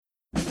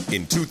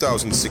In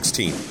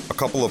 2016, a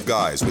couple of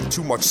guys with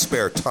too much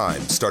spare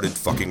time started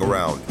fucking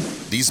around.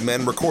 These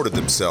men recorded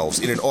themselves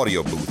in an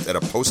audio booth at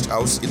a post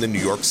house in the New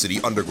York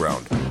City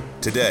underground.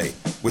 Today,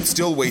 with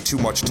still way too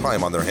much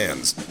time on their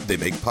hands, they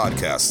make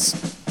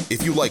podcasts.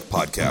 If you like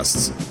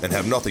podcasts and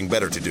have nothing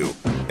better to do,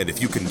 and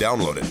if you can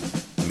download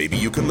it, maybe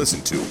you can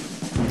listen to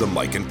the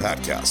Mike and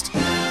Patcast.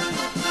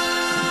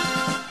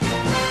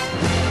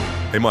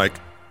 Hey, Mike.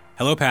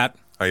 Hello, Pat.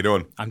 How you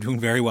doing? I'm doing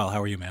very well.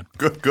 How are you, man?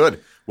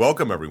 Good.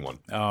 Welcome, everyone.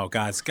 Oh,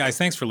 guys,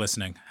 thanks for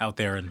listening out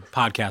there in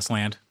podcast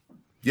land.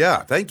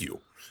 Yeah, thank you.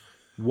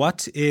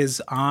 What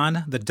is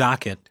on the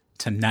docket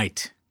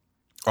tonight?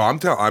 Oh, I'm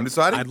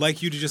deciding? I'd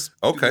like you to just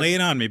Okay. lay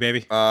it on me,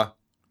 baby. Well,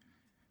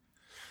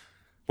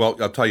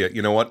 I'll tell you.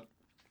 You know what?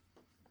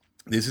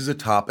 This is a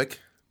topic.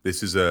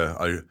 This is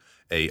a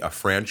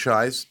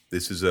franchise.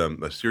 This is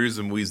a series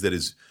of movies that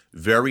is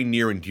very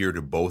near and dear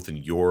to both in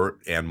your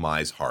and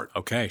my's heart.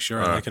 Okay,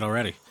 sure. I like it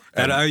already.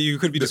 That you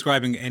could be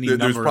describing any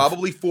number There's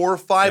probably 4 or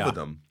 5 Yeah. of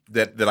them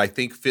that I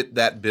think fit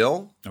that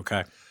bill.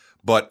 Okay.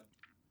 But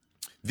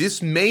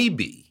this may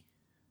be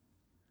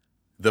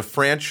the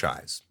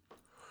franchise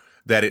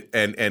that it,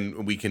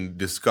 and we can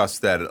discuss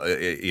that.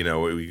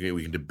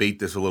 We can debate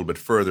this a little bit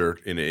further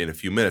in a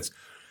few minutes.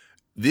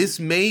 This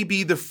may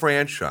be the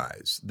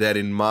franchise that,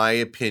 in my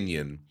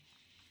opinion,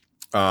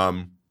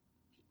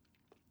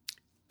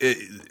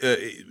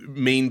 it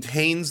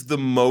maintains the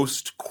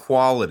most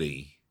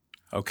quality.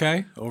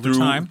 Okay. Over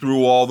time.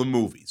 Through all the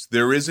movies,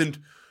 there isn't,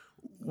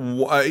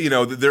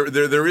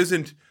 there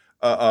isn't.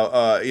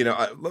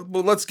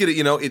 Let's get it.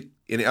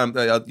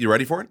 You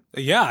ready for it?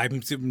 Yeah, I'm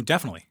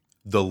definitely.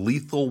 The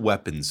Lethal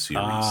Weapon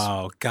series.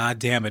 Oh, God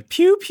damn it.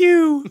 Pew,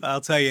 pew. I'll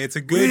tell you, it's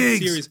a good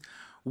Riggs. series.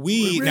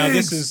 Now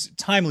this is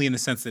timely in the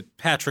sense that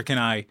Patrick and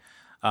I,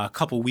 a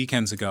couple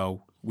weekends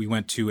ago, we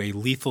went to a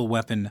Lethal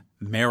Weapon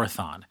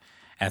marathon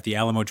at the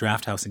Alamo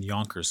Drafthouse in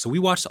Yonkers. So we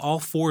watched all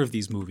 4 of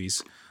these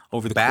movies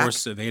over the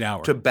course of 8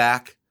 hours. To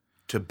back.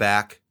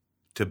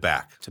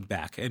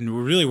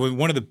 And really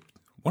one of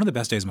the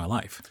best days of my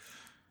life.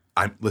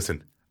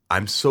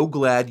 I'm so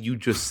glad you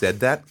just said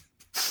that,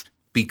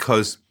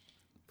 because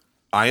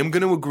I am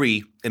going to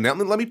agree. And now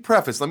let me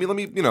preface. Let me.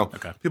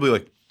 Okay. People are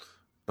like,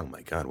 "Oh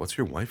my God, what's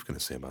your wife going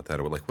to say about that?"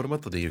 Or like, "What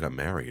about the day you got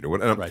married?" Or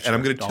what? And, Right, and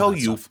I'm going to all tell that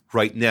you stuff.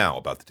 right now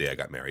about the day I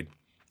got married,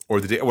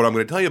 or the day. What I'm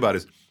going to tell you about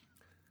is,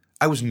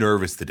 I was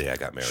nervous the day I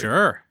got married.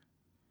 Sure.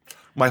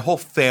 My whole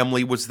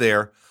family was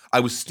there. I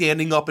was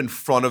standing up in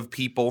front of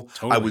people.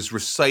 Totally. I was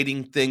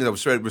reciting things. I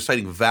was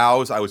reciting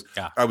vows. I was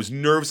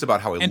nervous about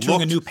how I Entering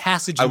looked. a new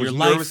passage in your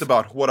life. I was nervous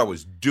about what I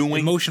was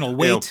doing. Emotional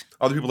weight.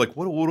 Other people were like,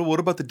 what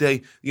about the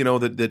day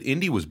that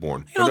Indy was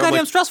born? You know how And I'm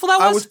goddamn stressful that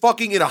was? I was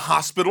fucking in a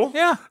hospital.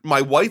 Yeah.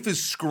 My wife is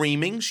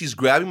screaming. She's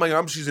grabbing my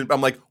arm. I'm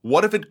like,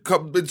 what if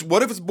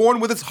it's born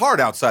with its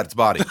heart outside its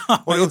body?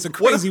 It's a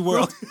crazy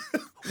world.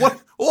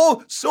 What?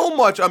 Oh, so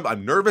much.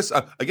 I'm nervous.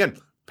 Again,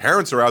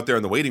 parents are out there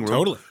in the waiting room.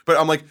 Totally. But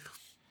I'm like,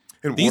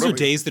 These are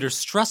days that are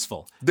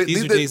stressful.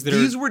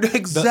 These were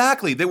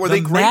exactly. They were the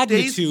great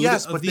days, magnitude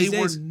yes, of but these they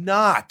were days.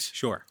 not.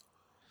 Sure.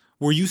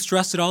 Were you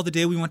stressed at all the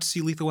day we went to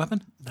see Lethal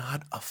Weapon?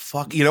 Not a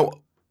fuck.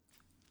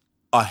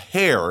 A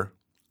hair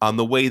on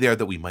the way there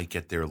that we might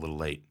get there a little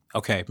late.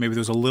 Okay, maybe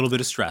there was a little bit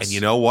of stress. And you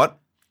know what?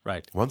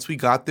 Right. Once we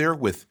got there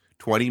with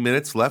 20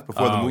 minutes left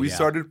before the movie yeah.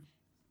 started,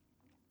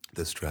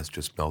 the stress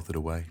just melted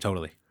away.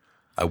 Totally.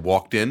 I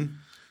walked in.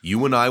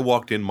 You and I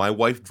walked in. My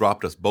wife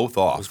dropped us both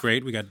off. It was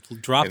great. We got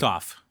dropped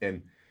off.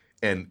 And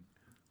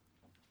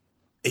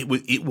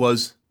it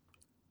was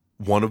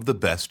one of the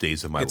best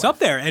days of my life. It's up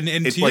there. And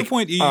It's to your like,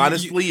 point,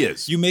 honestly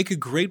is. You make a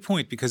great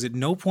point, because at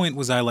no point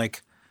was I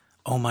like,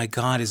 oh my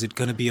God, is it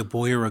going to be a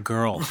boy or a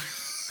girl?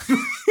 You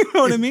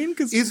know what I mean?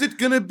 'Cause Is it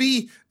going to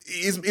be...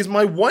 Is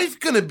my wife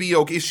going to be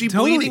okay? Is she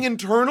Totally. bleeding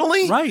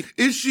internally? Right.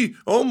 Is she...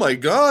 Oh, my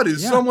God.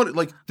 Is Yeah. someone...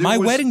 like my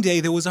wedding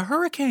day, there was a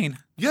hurricane.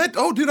 Yeah.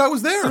 Oh, dude, I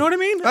was there. You know what I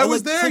mean? I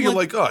was Like, there. so You're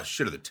like- like, oh,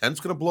 shit, are the tents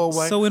going to blow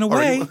away? So in a Are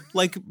way, you-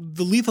 like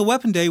the Lethal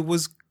Weapon day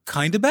was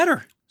kind of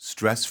better.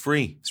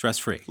 Stress-free.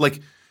 Stress-free.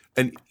 Like,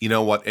 and you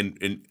know what?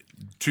 And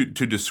to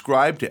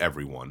describe to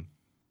everyone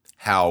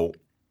how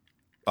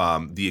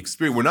the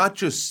experience... We're not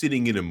just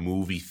sitting in a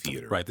movie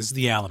theater. Right. This is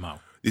the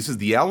Alamo. This is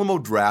the Alamo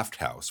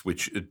Drafthouse,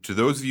 which, to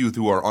those of you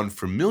who are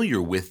unfamiliar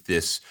with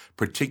this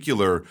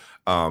particular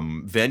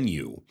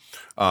venue,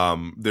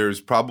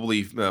 there's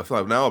probably now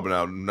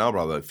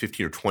probably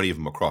 15 or 20 of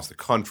them across the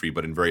country,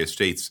 but in various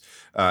states,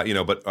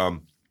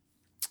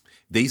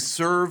 they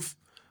serve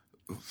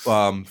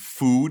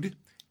food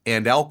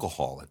and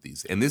alcohol at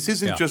these, and this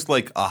isn't just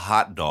like a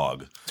hot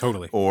dog,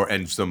 Totally.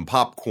 and some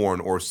popcorn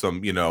or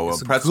some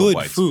It's pretzel good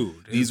bites. food.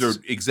 These are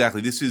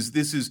exactly.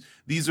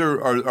 These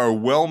are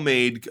well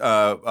made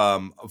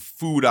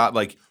food.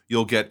 Like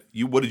you'll get.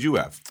 What did you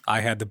have?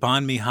 I had the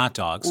banh mi hot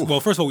dogs. Well,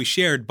 first of all, we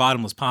shared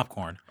bottomless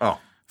popcorn. Oh.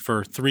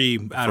 For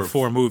 3 out of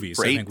 4 movies.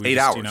 for I eight- think we 8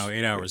 just, hours.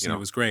 8 hours, You and know. it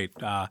was great.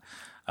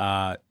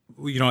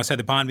 I said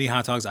the banh mi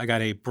hot dogs. I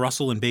got a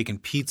Brussels and bacon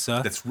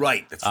pizza. That's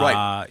right. That's right.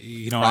 I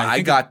I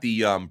think got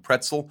the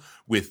pretzel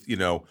with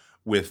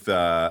with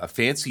a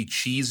fancy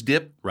cheese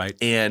dip, Right.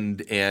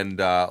 and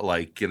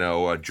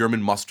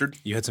German mustard.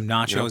 You had some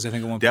nachos, I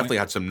think, at one Definitely point.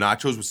 had some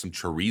nachos with some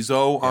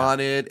chorizo on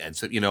it, and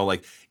so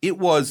it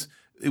was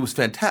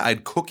fantastic. I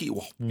had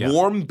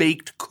warm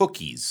baked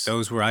cookies,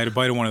 I had a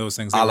bite of one of those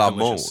things. a la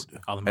mode, delicious.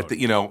 A la at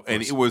mode.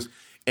 and it was.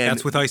 And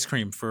That's with ice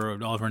cream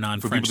for all of our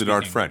non-French people that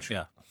aren't speaking. French.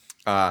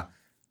 Yeah.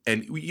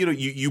 And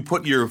you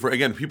put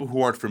people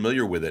who aren't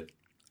familiar with it,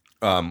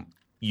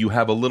 you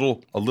have a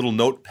little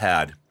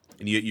notepad,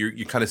 and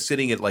you're kind of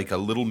sitting at like a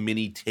little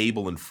mini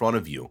table in front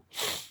of you,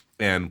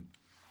 and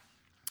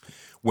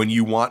when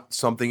you want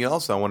something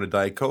else, I wanted a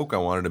Diet Coke, I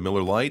wanted a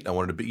Miller Lite, I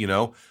wanted to be,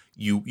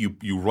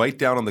 you write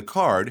down on the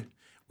card,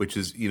 which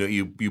is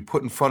you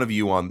put in front of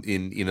you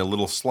in a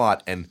little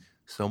slot, and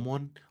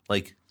someone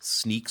like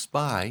sneaks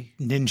by.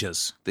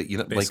 Ninjas. That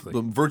like basically.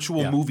 the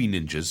virtual movie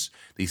ninjas,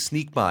 they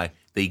sneak by,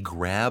 they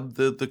grab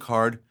the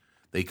card,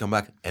 they come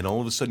back, and all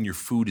of a sudden your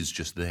food is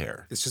just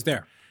there. It's just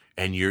there.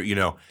 And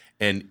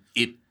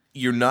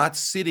you're not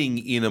sitting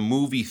in a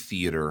movie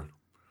theater.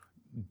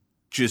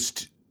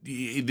 Just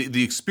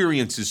the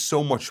experience is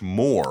so much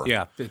more.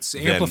 Yeah, it's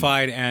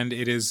amplified, and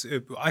it is.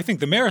 I think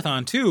the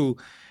marathon too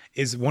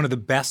is one of the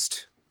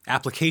best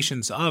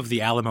applications of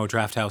the Alamo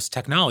Drafthouse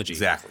technology.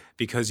 Exactly.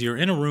 Because you're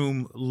in a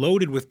room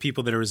loaded with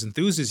people that are as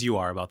enthused as you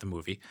are about the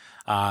movie.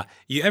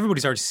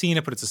 Everybody's already seen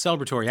it, but it's a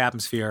celebratory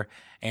atmosphere,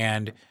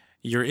 and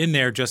you're in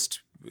there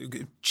just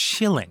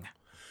chilling.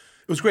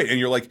 It was great, and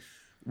you're like,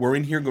 we're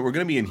in here. We're going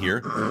to be in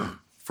here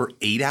for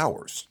 8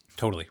 hours.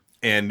 Totally.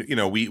 And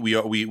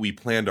we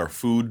planned our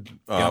food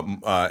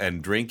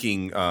and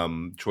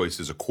drinking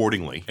choices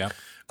accordingly. Yep.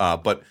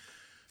 But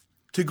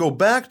to go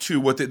back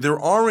to there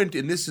aren't,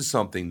 and this is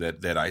something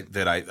that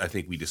I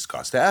think we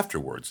discussed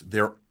afterwards.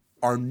 There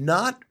are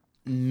not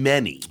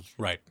many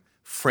Right.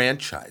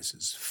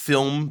 franchises,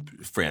 film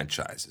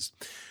franchises,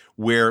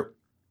 where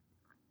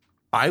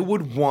I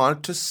would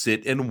want to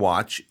sit and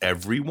watch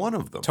every one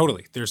of them.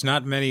 Totally. There's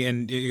not many,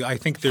 and I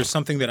think there's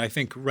something that I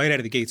think right out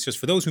of the gates, just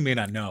for those who may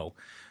not know,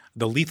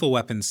 the Lethal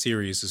Weapon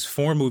series is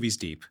 4 movies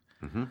deep.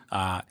 Mm-hmm.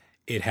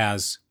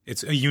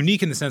 It's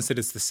unique in the sense that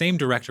it's the same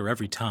director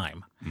every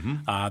time,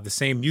 the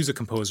same music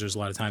composers a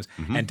lot of times,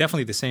 and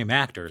definitely the same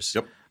actors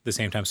the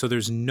same time. So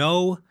there's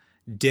no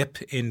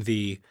dip in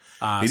the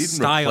they didn't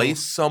style. replace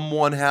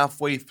someone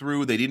halfway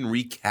through. They didn't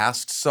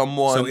recast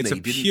someone. So it's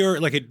pure,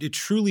 like it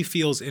truly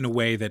feels in a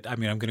way that, I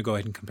mean, I'm going to go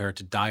ahead and compare it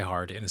to Die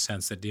Hard in a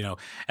sense that,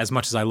 as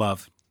much as I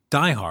love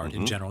Die Hard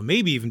in general,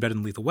 maybe even better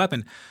than Lethal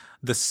Weapon,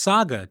 the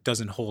saga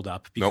doesn't hold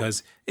up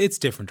because it's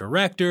different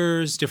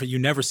directors, you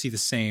never see the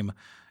same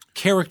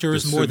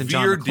characters more than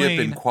John McClane. Severe dip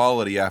in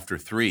quality after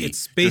 3.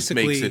 It's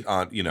basically just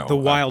makes it the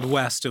Wild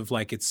West of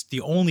it's the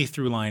only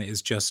through line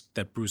is just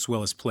that Bruce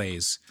Willis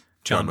plays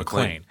John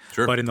McClane.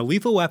 Sure. But in the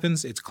Lethal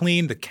Weapons, it's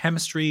clean. The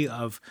chemistry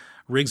of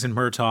Riggs and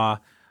Murtaugh.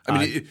 I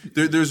mean,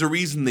 there's a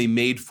reason they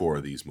made 4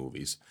 of these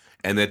movies,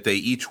 and that they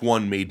each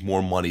one made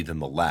more money than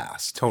the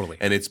last. Totally.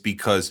 And it's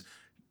because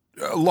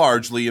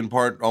largely in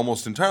part,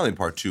 almost entirely in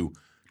part, to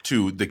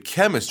the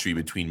chemistry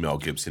between Mel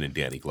Gibson and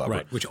Danny Glover.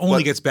 Right, which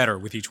only gets better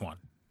with each one.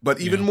 But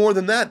even more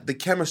than that, the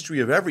chemistry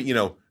of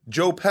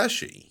Joe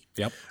Pesci,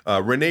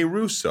 Rene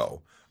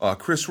Russo,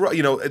 Chris Rock,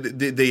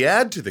 they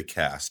add to the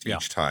cast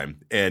each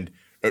time. And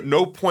at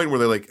no point were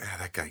they like,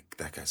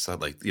 that guy's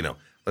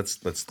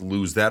let's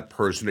lose that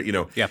person.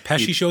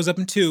 Pesci shows up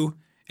in 2,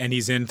 and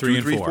he's in 3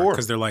 and 4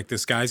 because they're like,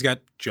 this guy's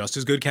got just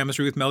as good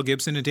chemistry with Mel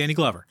Gibson and Danny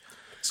Glover.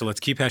 So let's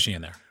keep Pesci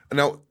in there.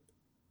 Now,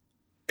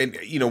 and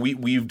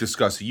we've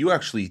discussed you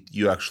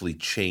actually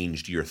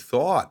changed your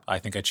thought. I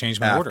think I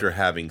changed my after order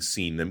having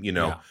seen them.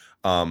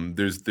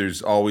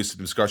 There's always a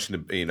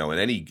discussion in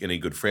any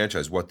good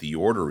franchise what the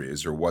order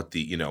is or what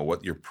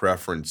what your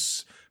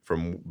preference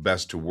from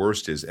best to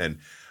worst is, and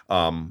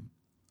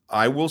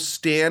I will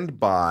stand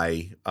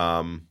by.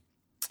 I'm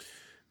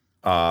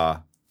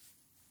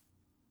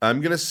going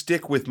to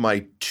stick with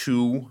my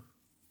 2,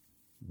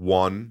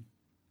 1,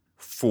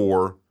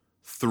 4,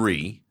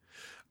 3.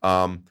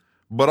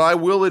 But I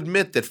will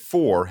admit that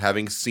 4,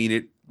 having seen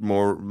it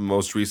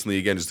most recently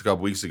again just a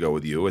couple weeks ago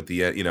with you at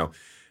the end,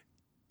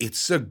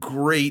 it's a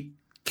great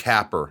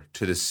capper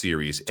to the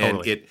series,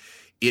 Totally. and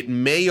it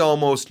may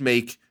almost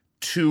make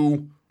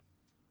 2.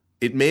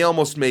 It may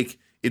almost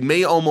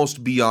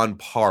be on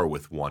par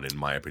with 1 in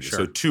my opinion. Sure.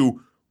 So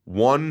 2,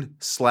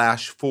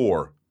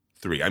 1/4,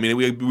 3. I mean,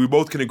 we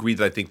both can agree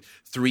that I think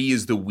 3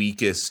 is the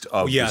weakest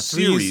of the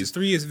series.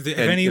 3 is if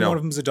any one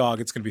of them is a dog,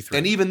 it's going to be 3.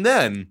 And even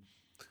then,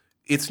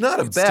 it's not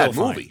a bad still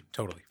fine. movie.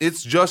 Totally.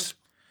 It's just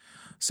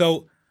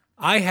So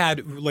I had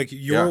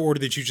your order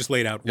that you just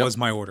laid out was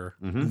my order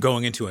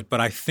going into it,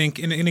 but I think,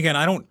 and again,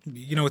 I don't,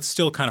 it's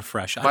still kind of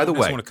fresh. By the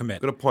way, I want to commit.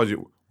 I'm going to pause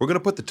you. We're going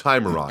to put the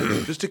timer on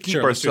just to keep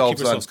Sure,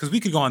 ourselves on. because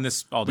we could go on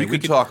this all day. We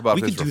could talk about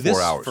this for for 4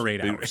 4 hours. for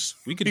 8 hours.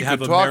 We could We have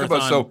could a talk marathon.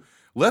 about. So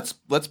let's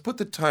put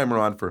the timer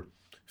on for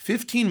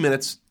 15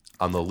 minutes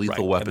on the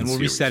Lethal Weapon and then we'll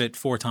series. reset it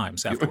 4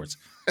 times afterwards.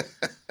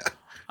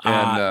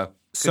 And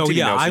So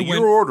continue now. I your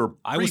went. order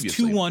I was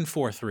previously.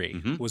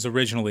 2-1-4-3 was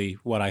originally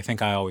what I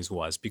think I always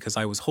was because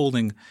I was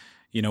holding,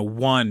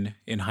 one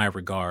in high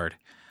regard.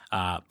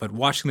 But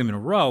watching them in a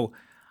row,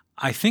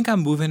 I think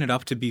I'm moving it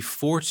up to be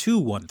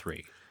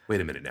 4-2-1-3.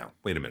 Wait a minute now.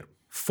 Wait a minute.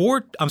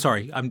 I'm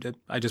sorry.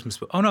 I just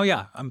misspoke. Oh, no,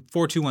 yeah. I'm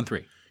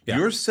 4-2-1-3. Yeah.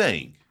 You're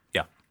saying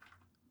Yeah.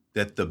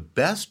 that the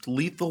best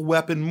Lethal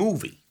Weapon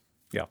movie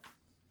Yeah.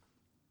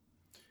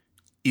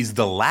 is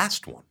the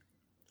last one,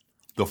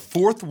 the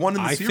fourth one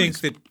in the I series.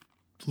 think that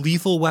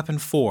Lethal Weapon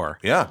 4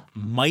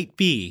 might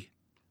be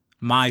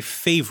my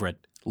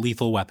favorite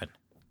Lethal Weapon.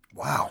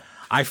 Wow.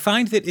 I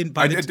find that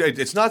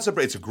it's not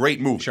surprising. It's a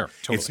great movie. Sure,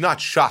 totally. It's not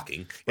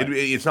shocking. Right.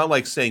 It's not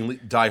like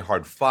saying Die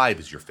Hard 5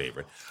 is your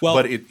favorite. Well,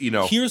 but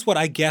here's what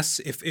I guess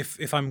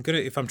if I'm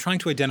trying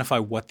to identify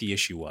what the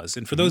issue was,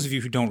 and for those of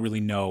you who don't really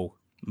know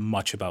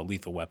much about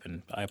Lethal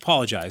Weapon, I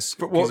apologize.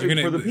 For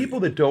the people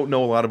that don't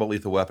know a lot about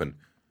Lethal Weapon,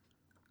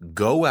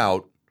 go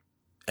out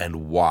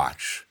and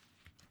watch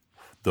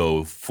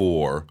those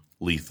 4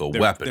 Lethal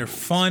Weapon. They're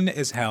movies. fun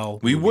as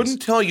hell. We movies.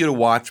 wouldn't tell you to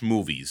watch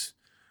movies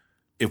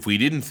if we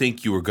didn't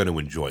think you were going to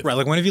enjoy them. Right,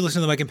 like when have you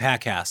listened to the Mike and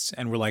Pat cast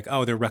and we're like,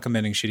 oh, they're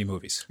recommending shitty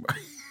movies.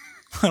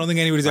 I don't think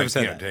anybody's ever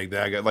said can't that. take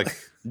that. Like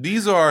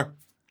these are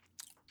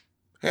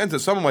hands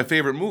of some of my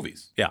favorite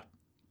movies. Yeah.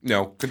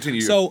 No,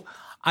 continue. So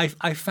I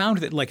found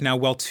that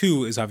while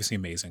 2 is obviously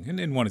amazing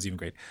and 1 is even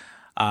great,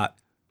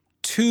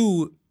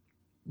 2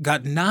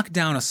 got knocked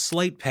down a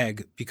slight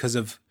peg because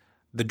of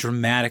the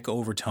dramatic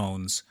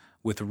overtones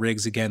with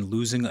Riggs again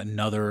losing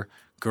another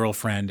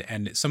girlfriend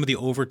and some of the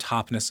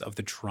overtopness of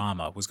the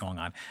drama was going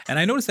on. And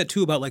I noticed that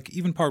too about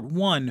even part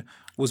 1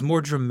 was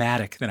more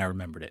dramatic than I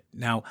remembered it.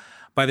 Now,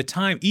 by the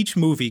time each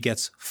movie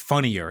gets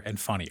funnier and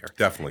funnier.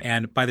 Definitely.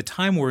 And by the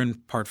time we're in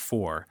part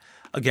 4,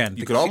 again,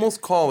 you could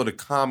almost call it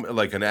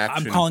an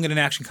action. I'm calling it an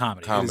action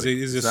comedy. It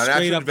is it's a not straight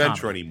action up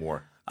adventure comedy.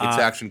 anymore. It's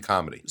action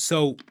comedy.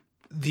 So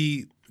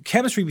the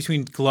chemistry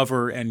between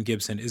Glover and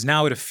Gibson is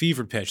now at a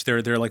fever pitch.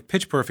 They're like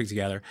pitch perfect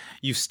together.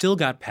 You've still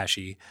got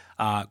Pesci.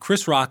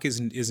 Chris Rock is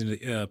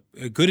a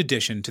good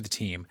addition to the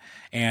team,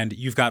 and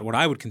you've got what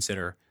I would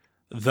consider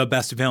the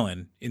best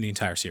villain in the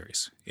entire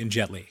series in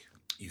Jet Li.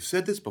 You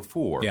said this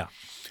before. Yeah,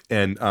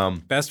 and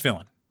best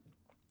villain,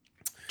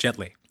 Jet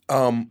Li.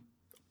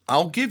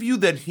 I'll give you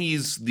that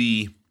he's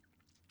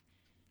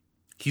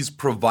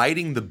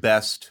providing the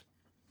best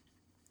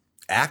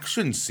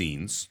action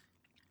scenes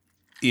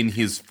in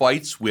his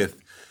fights with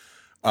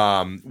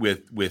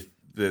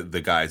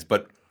the guys.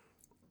 But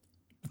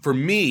for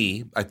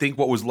me, I think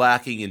what was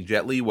lacking in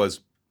Jet Li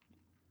was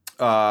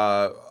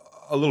a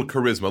little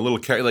charisma, a little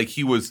like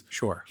he was.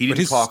 Sure, he didn't but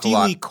his talk a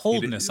lot. steely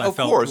coldness, I of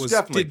felt, course,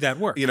 definitely did that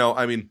work.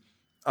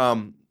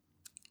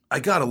 I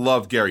gotta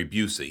love Gary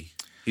Busey.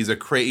 He's a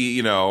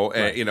crazy,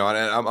 Right. and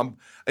I'm.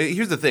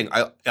 Here's the thing.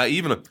 I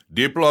even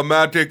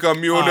diplomatic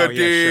community. Oh,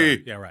 yeah,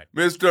 sure. Yeah, right.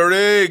 Mr.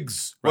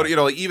 Riggs. Right.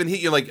 What even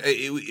he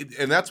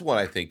and that's what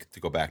I think,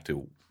 to go back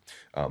to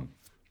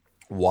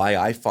why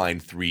I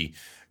find 3.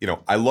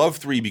 I love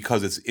 3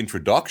 because it's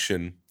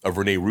introduction of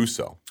Rene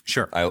Russo.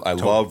 Sure, I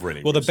totally. love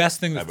Rene. Well, Russo. the best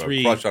thing I that have a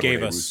 3 crush on gave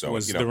Rene us Russo,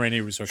 was the Rene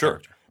Russo sure.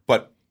 character.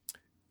 But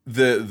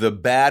the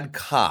bad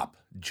cop,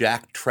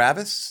 Jack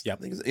Travis.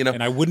 Yep.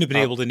 And I wouldn't have been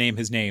able to name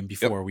his name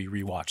before we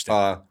rewatched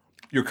it.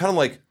 You're kind of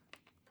like,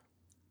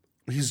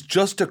 he's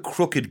just a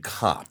crooked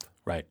cop.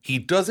 Right. He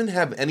doesn't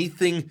have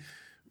anything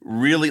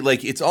really,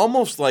 it's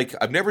almost like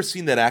I've never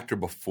seen that actor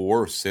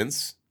before or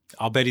since.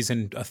 I'll bet he's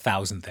in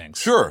 1,000 things.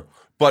 Sure,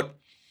 but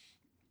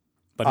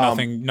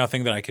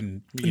nothing that I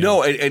can.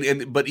 No,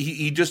 but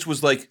he just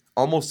was like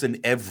almost an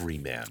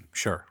everyman.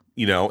 Sure.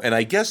 And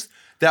I guess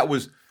that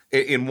was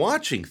in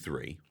watching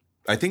 3.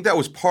 I think that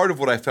was part of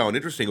what I found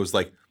interesting. It was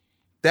like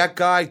that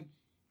guy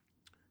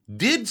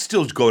did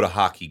still go to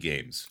hockey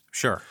games.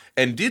 Sure.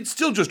 And did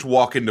still just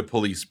walk into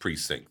police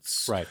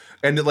precincts. Right.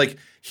 And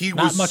he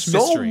Not was much so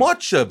mystery.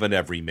 much of an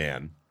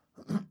everyman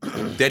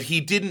that he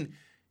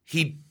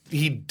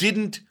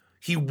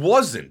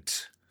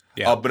wasn't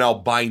an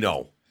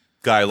albino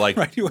guy like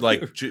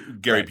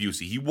Gary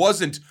Busey. He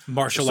wasn't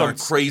martial some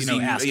arts, crazy,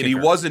 ass and he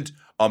kicker. wasn't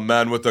a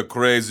man with a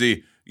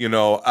crazy,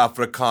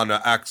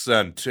 Africana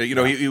accent.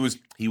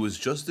 He was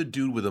just a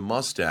dude with a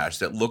mustache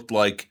that looked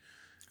like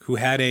who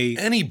had a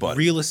anybody.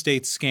 real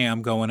estate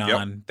scam going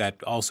on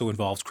that also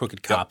involves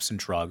crooked cops and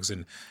drugs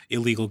and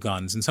illegal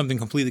guns and something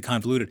completely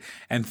convoluted.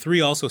 And 3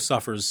 also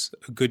suffers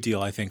a good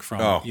deal, I think, from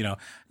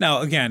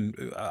Now again,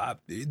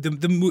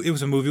 it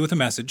was a movie with a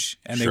message,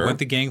 and they went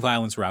the gang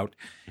violence route,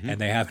 and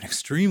they have an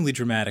extremely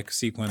dramatic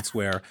sequence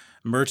where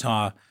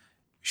Murtaugh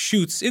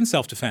shoots in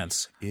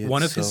self-defense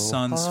one of his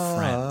son's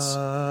friends.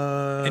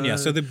 And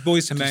so the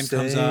Boys to Men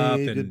comes up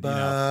and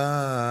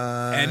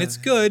and it's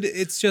good.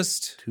 It's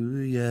just to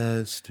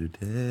yesterday.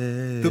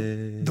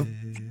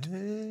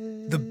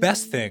 The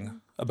best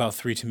thing about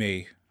 3 to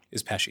me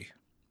is Pesci.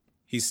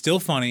 He's still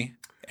funny,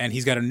 and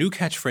he's got a new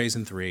catchphrase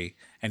in 3,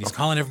 and he's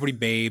calling everybody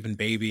babe and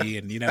baby,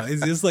 and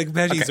it's just like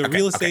Pesci. He's a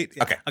real estate.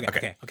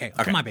 Okay.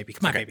 Come on, baby.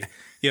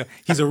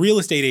 He's a real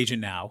estate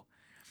agent now.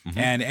 Mm-hmm.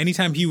 And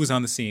anytime he was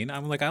on the scene,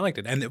 I'm like, I liked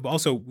it. And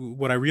also,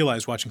 what I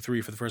realized watching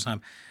 3 for the first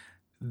time,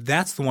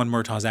 that's the one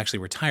Murtaugh's actually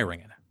retiring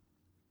in.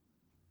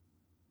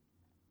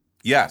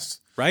 Yes.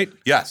 right?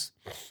 Yes,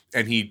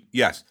 and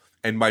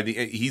and by the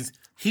end,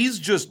 he's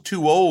just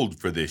too old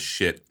for this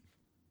shit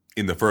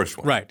in the first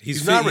one. Right.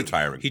 He's not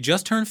retiring. He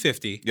just turned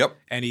 50. Yep.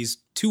 And he's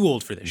too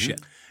old for this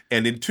shit.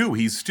 And in 2,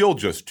 he's still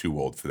just too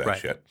old for that Right.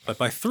 shit. But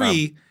by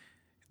 3,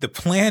 the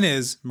plan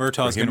is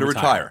Murtaugh's going to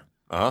retire.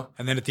 Uh-huh.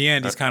 And then at the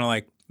end, he's kind of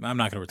like, I'm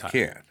not going to retire.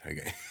 Can't.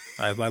 Okay.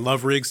 I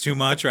love Riggs too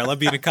much, or I love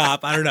being a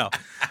cop. I don't know.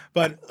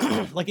 But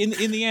like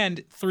in the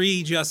end,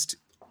 3 just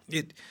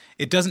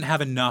it doesn't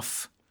have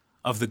enough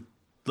of the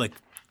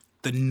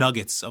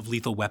nuggets of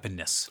Lethal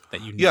Weaponness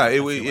that you need. Yeah, it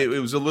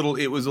was a little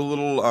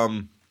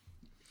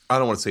I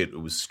don't want to say it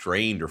was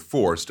strained or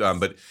forced,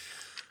 but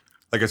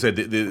like I said,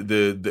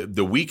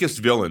 the weakest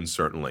villain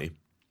certainly,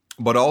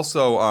 but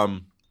also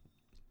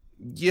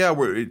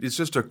it's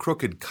just a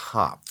crooked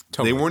cop.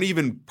 Totally. They weren't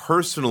even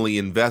personally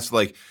invested.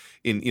 Like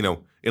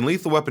in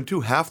Lethal Weapon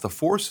 2, half the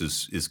force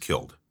is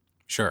killed.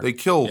 Sure. They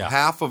kill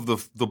half of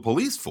the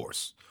police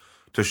force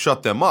to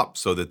shut them up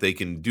so that they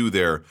can do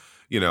their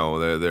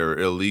their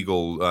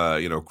illegal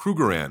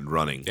Krugerrand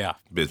running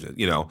business.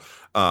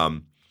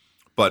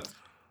 But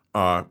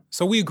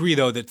so we agree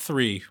though that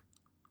 3,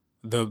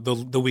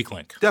 the weak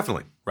link.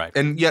 definitely Right.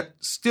 and yet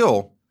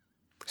still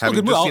having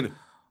good. just seen it,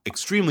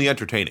 extremely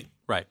entertaining.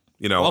 Right.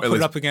 I'll I'll put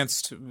it up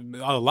against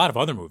a lot of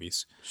other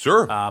movies.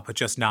 Sure. But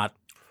just not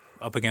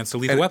up against a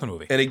Lethal Weapon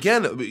movie. And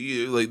again,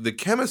 like the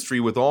chemistry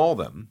with all of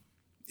them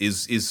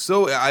is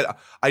so.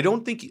 I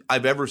don't think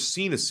I've ever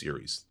seen a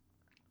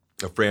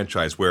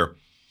franchise where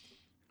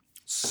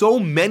so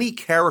many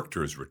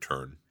characters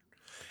return,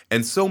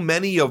 and so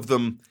many of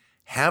them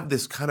have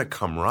this kind of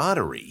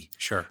camaraderie.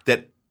 Sure.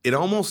 That it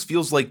almost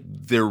feels like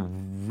they're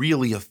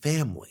really a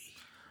family,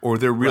 or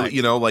they're really,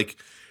 Right. like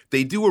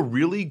they do a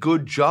really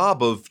good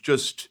job of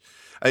just.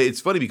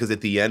 It's funny because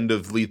at the end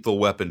of Lethal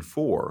Weapon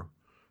 4,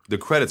 the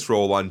credits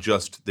roll on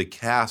just the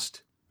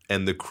cast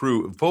and the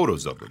crew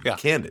photos of them,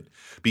 candid,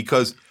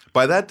 because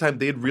by that time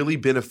they had really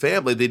been a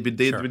family. They'd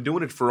been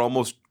doing it for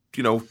almost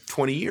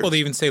 20 years. Well, they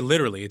even say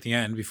literally at the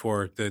end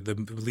before the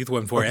Lethal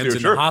Weapon 4 ends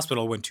in the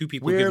hospital when 2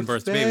 people are giving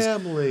birth to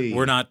babies.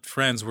 We're not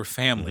friends, we're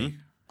family.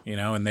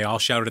 And they all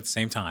shout it at the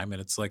same time,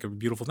 and it's like a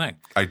beautiful thing.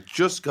 I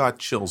just got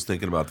chills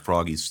thinking about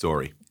Froggy's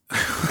story.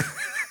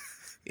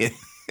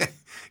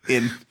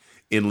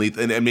 in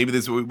Lethal, and maybe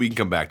we can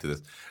come back to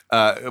this,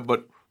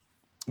 but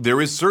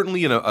there is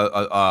certainly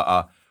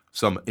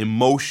some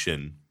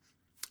emotion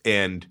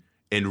and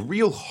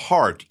real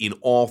heart in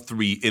all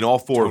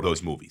 4 of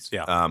those movies.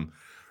 Yeah.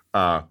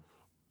 And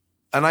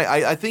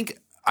I think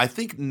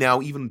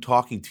now, even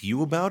talking to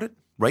you about it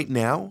right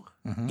now,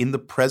 in the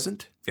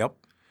present, Yep.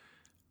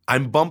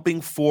 I'm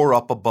bumping 4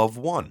 up above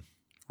 1.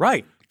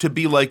 Right. To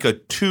be like a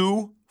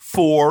 2,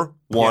 4,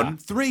 1,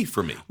 3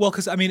 for me. Well,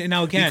 because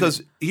now again,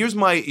 Because here's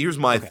my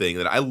thing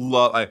that I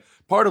love.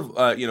 Part of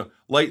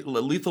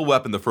Lethal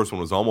Weapon, the first one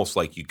was almost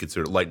like you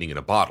consider lightning in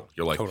a bottle.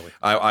 You're like, totally.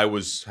 I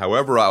was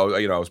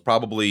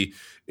probably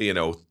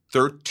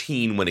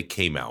 13 when it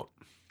came out,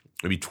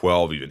 maybe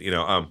 12 even.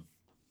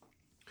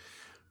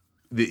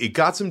 It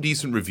got some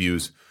decent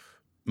reviews.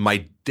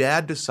 My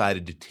dad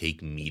decided to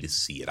take me to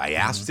see it. I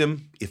asked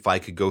him if I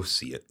could go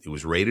see it. It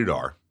was rated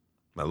R.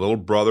 My little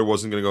brother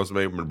wasn't going to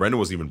go. Brenda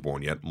wasn't even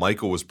born yet.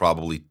 Michael was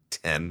probably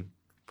 10.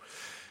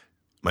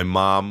 My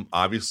mom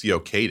obviously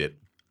okayed it,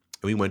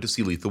 and we went to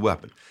see Lethal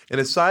Weapon. And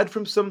aside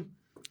from some,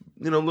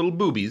 little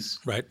boobies,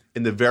 right,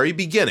 in the very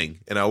beginning,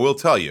 and I will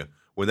tell you,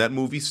 when that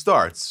movie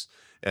starts,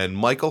 and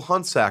Michael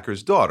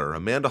Hunsacker's daughter,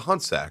 Amanda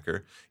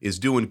Hunsacker, is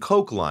doing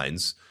coke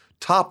lines,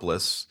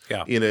 topless,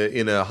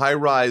 in a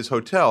high-rise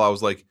hotel, I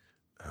was like,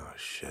 oh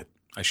shit,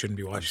 I shouldn't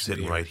be watching. I'm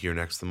sitting right here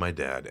next to my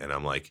dad, and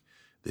I'm like,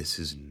 this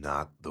is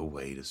not the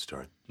way to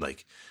start.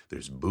 Like,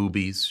 there's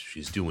boobies.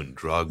 She's doing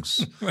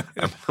drugs.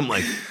 I'm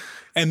like,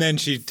 and then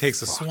she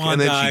takes a swan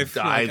and then dive. she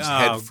dives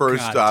like, head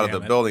first out of the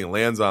building and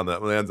lands on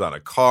a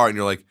car. And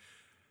you're like,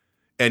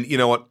 and you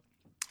know what?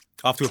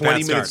 Off to a 20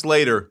 bad minutes start.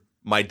 later,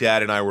 my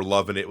dad and I were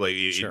loving it. Like,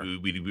 Sure.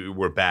 we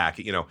were back.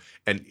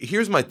 And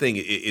here's my thing: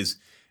 it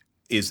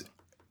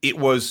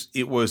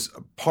was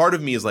part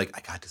of me is like,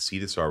 I got to see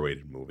this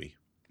R-rated movie.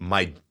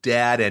 My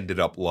dad ended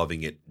up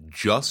loving it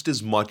just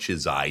as much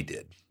as I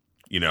did,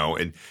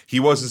 and he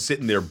wasn't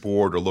sitting there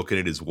bored or looking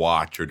at his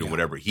watch or doing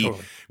whatever.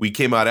 We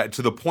came out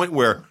to the point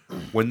where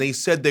when they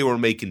said they were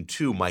making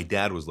 2, my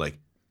dad was like,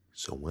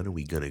 so when are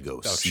we going to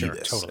go see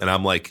this? Totally. And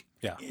I'm like,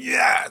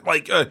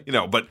 like,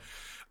 but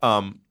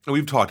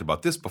we've talked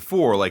about this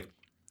before. Like,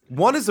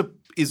 one is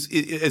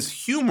as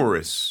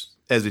humorous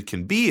as it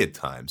can be at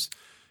times.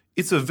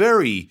 It's a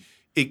very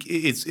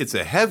it's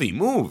a heavy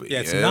movie.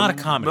 Yeah, it's not a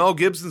comedy. Mel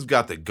Gibson's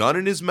got the gun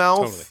in his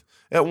mouth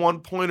at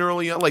one point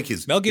early on. Like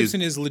Mel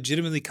Gibson is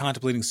legitimately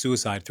contemplating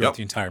suicide throughout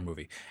the entire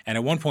movie, and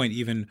at one point,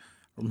 even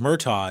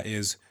Murtaugh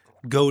is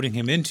goading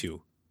him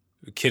into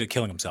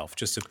killing himself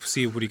just to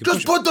see what he can.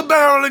 Just put the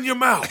barrel in your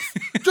mouth.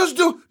 Just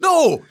do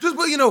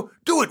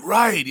it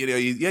right.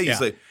 He's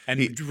like,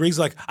 and Riggs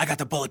like, I got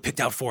the bullet picked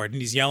out for it,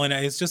 and he's yelling.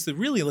 It's just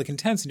really like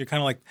intense, and you're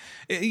kind of like,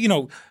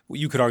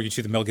 you could argue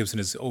too that Mel Gibson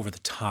is over the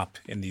top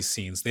in these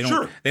scenes. They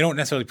don't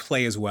necessarily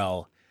play as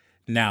well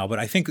now. But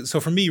I think so.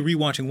 For me,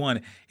 rewatching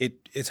one,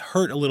 it's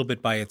hurt a little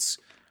bit by its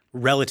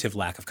relative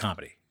lack of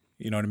comedy.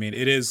 You know what I mean?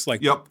 It is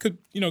like,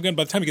 again,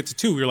 by the time you get to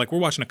 2, you're like, we're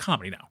watching a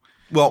comedy now.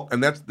 Well,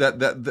 and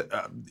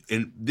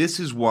and this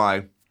is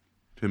why,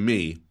 to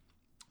me,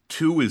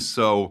 2 is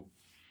so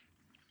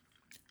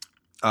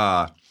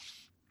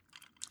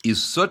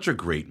is such a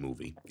great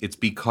movie. It's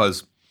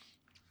because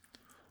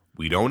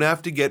we don't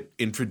have to get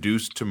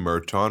introduced to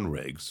Merton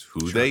Riggs,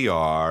 who they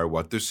are,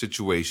 what their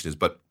situation is.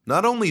 But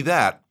not only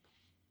that,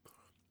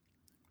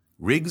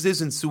 Riggs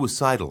isn't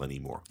suicidal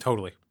anymore.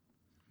 Totally.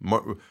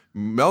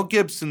 Mel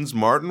Gibson's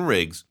Martin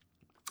Riggs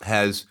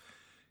has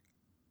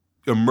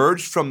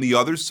emerged from the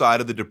other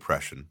side of the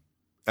Depression,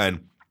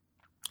 and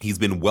he's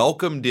been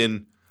welcomed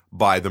in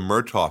by the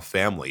Murtaugh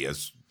family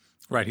as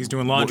right. He's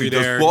doing laundry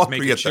there. He's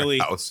making chili.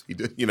 Their house. He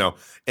did,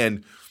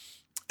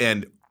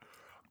 and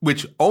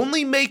which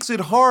only makes it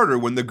harder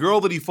when the girl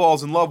that he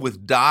falls in love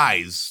with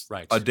dies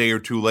a day or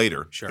 2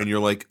 later. Sure. And you're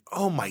like,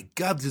 oh my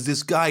God, does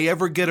this guy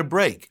ever get a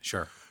break?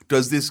 Sure.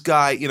 Does this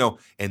guy,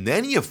 and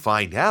then you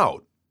find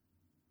out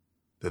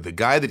that the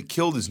guy that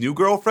killed his new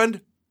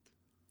girlfriend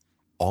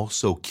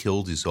also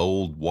killed his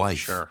old wife.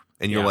 Sure.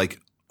 And you're like,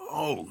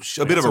 oh,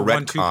 a bit of a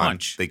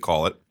retcon, they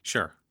call it.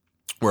 Sure.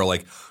 Where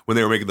like when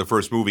they were making the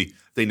first movie,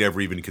 they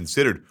never even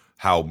considered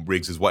how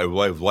Riggs'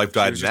 wife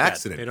died in an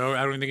accident.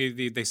 I don't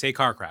think they say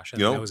car crash.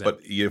 That was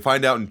but you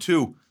find out in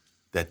 2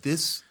 that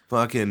this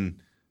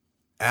fucking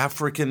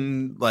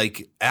African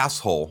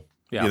asshole,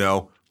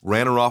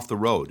 ran her off the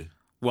road.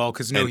 Well,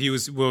 because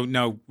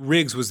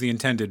Riggs was the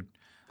intended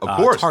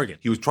target.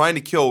 He was trying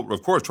to kill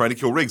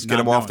Riggs, get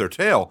him off their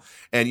tail.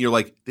 And you're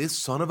like, this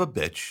son of a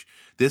bitch,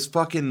 this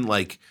fucking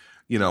white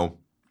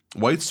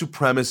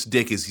supremacist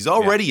dick he's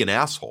already an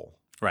asshole.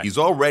 Right. He's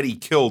already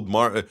killed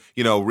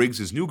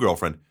Riggs' new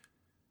girlfriend.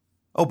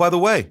 Oh, by the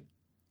way,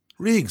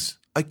 Riggs,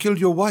 I killed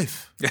your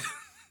wife.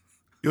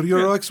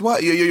 Your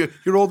ex-wife,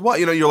 your old wife.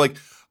 You're like,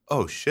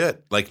 oh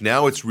shit. Like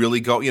now it's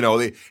really going.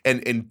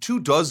 And 2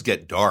 does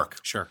get dark.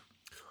 Sure.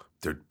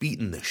 They're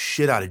beating the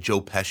shit out of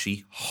Joe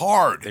Pesci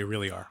hard. They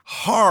really are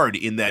hard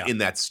in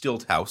that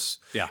stilt house.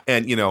 Yeah.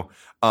 And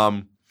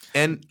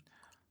and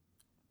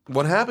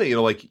what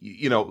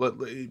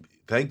happened?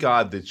 Thank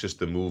God that's just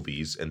the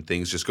movies and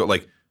things just go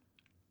like.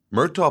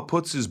 Murtaugh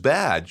puts his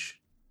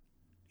badge.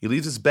 He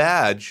leaves his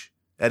badge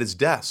at his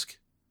desk.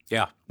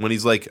 Yeah. When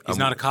he's like, he's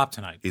not a cop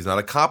tonight. He's not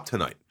a cop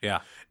tonight. Yeah.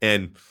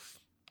 And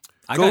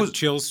I got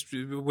chills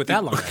with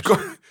that line.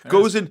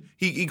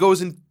 He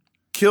goes and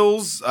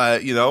kills. I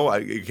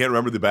can't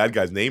remember the bad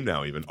guy's name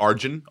now. Even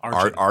Arjun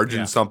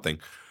something.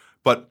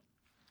 But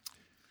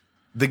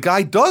the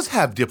guy does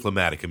have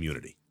diplomatic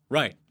immunity.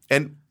 Right.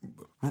 And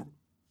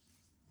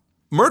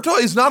Murtaugh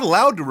is not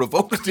allowed to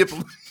revoke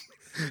diplomatic.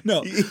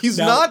 No, he's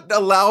not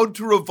allowed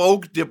to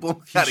revoke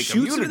diplomatic immunity. He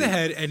shoots him in the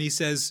head, and he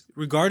says,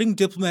 regarding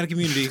diplomatic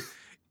immunity,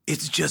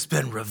 it's just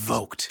been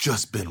revoked.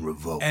 Just been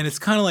revoked. And it's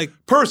kind of like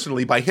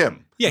personally by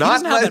him. Yeah, he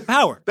doesn't have that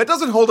power. That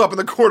doesn't hold up in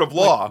the court of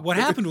law. What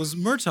happened was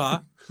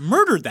Murtaugh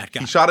murdered that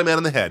guy. He shot a man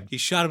in the head.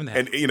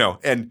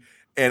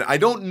 And I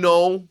don't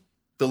know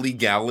the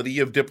legality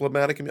of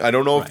diplomatic immunity. I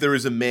don't know if there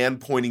is a man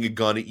pointing a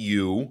gun at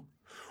you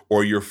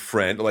or your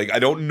friend. Like I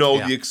don't know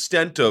the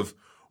extent of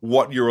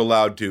what you're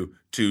allowed to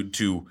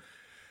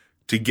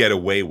get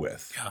away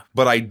with. Yeah.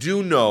 But I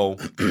do know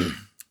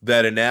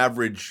that an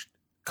average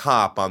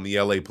cop on the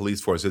LA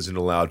police force isn't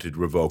allowed to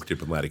revoke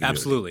diplomatic immunity.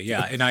 Absolutely,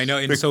 yeah. And I know,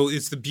 and so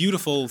it's the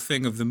beautiful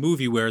thing of the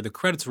movie where the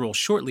credits roll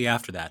shortly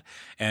after that,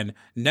 and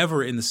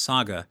never in the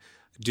saga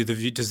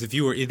does the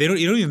viewer, you don't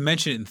even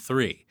mention it in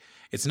 3.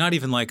 It's not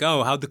even like,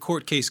 oh, how'd the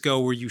court case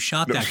go where you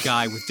shot that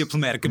guy with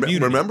diplomatic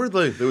immunity? Remember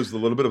there was a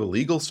little bit of a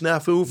legal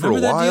snafu for Remember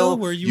a that while? deal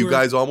where you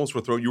guys almost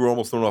were thrown. You were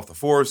almost thrown off the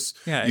force.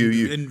 Yeah,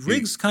 and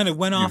Riggs kind of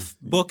went off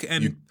book,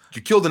 and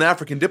you killed an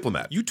African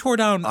diplomat. You tore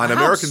down on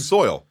American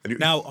soil.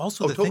 Now,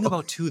 also the thing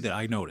about 2 that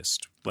I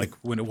noticed, like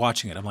when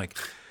watching it, I'm like,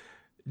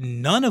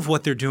 none of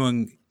what they're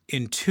doing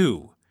in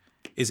 2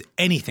 is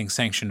anything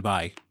sanctioned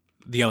by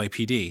the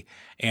LAPD,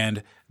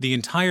 and the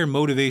entire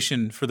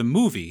motivation for the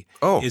movie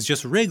is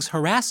just Riggs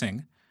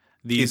harassing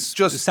these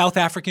South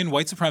African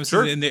white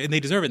supremacists, and they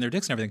deserve it, and they're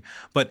dicks and everything.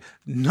 But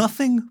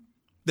nothing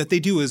that they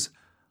do is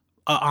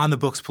on the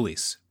books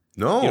police.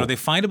 No. They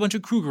find a bunch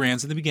of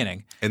Krugerrands in the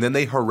beginning. And then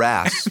they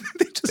harass.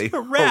 they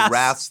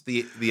harass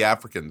the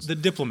Africans. The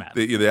diplomats.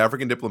 The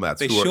African diplomats.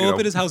 They show up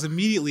at his house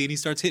immediately, and he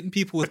starts hitting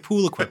people with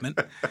pool equipment.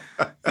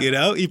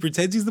 He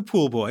pretends he's the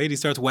pool boy, and he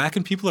starts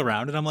whacking people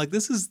around. And I'm like,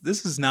 this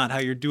is not how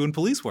you're doing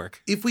police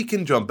work. If we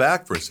can jump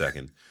back for a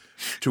second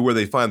to where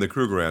they find the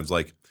Krugerrands,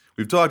 like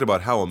we've talked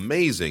about how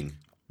amazing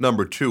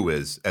number 2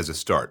 is as a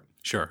start.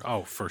 Sure.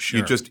 Oh, for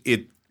sure.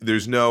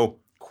 There's no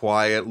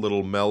quiet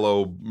little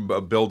mellow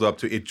build up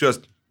to it.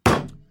 Just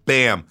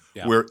bam.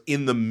 Yeah. We're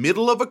in the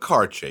middle of a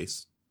car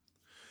chase.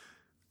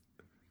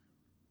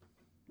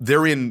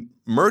 They're in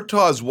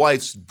Murtaugh's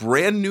wife's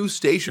brand new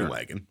station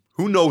wagon.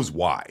 Who knows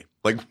why?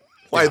 Like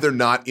why they're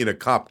not in a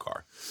cop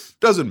car.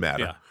 Doesn't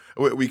matter.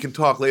 Yeah. We can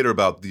talk later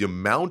about the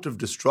amount of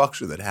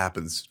destruction that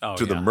happens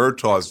to the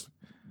Murtaugh's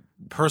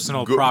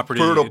personal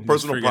property,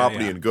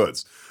 and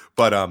goods.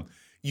 But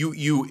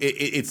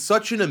it's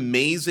such an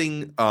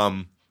amazing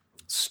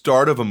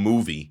start of a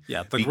movie.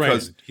 Yeah,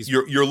 because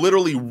you're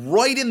literally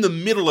right in the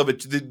middle of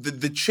it.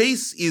 The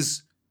chase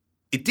is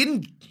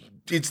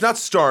it's not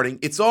starting.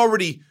 It's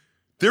already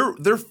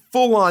they're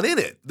full on in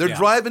it. They're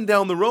driving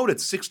down the road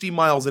at 60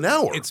 miles an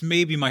hour. It's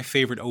maybe my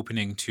favorite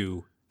opening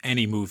to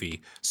any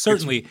movie.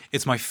 Certainly,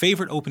 it's my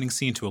favorite opening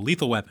scene to a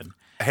Lethal Weapon.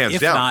 Hands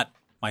if down. not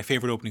my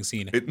favorite opening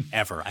scene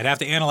ever. I'd have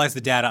to analyze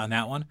the data on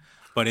that one,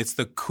 but it's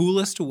the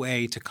coolest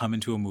way to come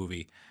into a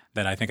movie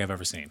that I think I've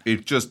ever seen.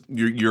 It just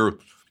you're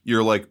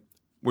like,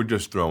 we're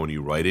just throwing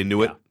you right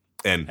into it.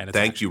 And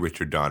thank you,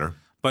 Richard Donner.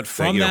 But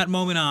from that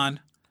moment on,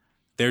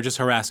 they're just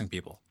harassing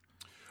people.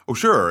 Oh,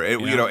 sure.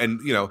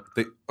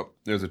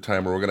 There's a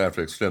time where we're going to have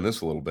to extend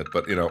this a little bit,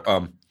 but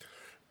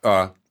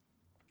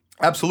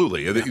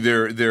absolutely.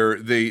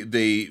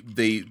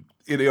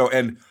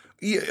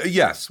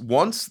 Yes.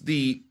 Once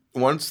they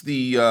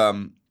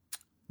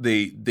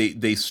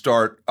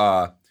start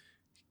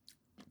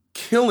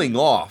killing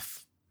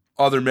off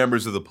other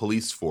members of the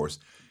police force,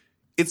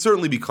 it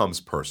certainly becomes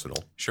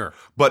personal. Sure.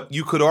 But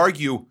you could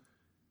argue,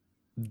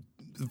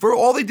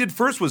 all they did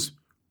first was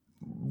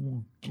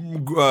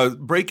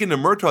break into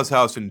Murtaugh's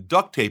house and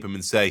duct tape him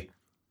and say,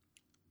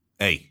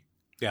 "Hey,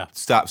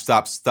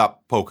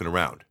 stop poking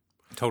around."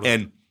 Totally.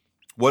 And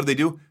what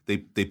do?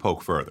 They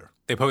poke further.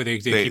 They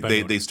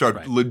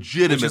start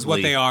legitimately, which is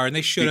what they are, and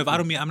they should have.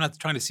 I'm not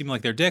trying to seem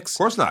like they're dicks. Of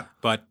course not.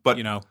 But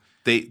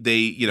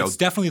it's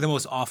definitely the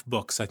most off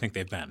books I think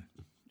they've been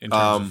in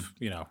terms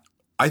of.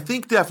 I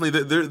think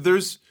definitely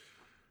there's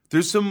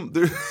some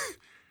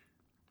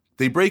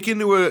they break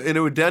into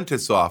a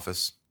dentist's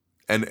office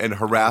and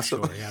harass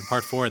him. Yeah, in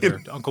part 4,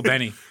 they're Uncle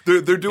Benny.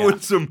 They're doing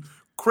some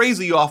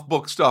crazy off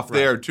book stuff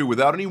there too,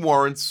 without any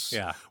warrants.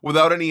 Yeah,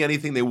 without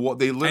anything. They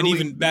literally, and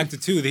even back to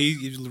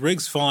 2,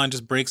 Riggs full on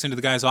just breaks into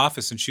the guy's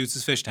office and shoots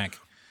his fish tank.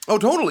 Oh,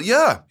 totally.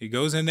 Yeah, he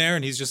goes in there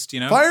and he's just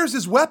fires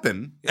his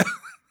weapon.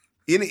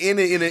 In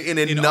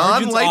a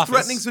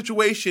non-life-threatening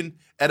situation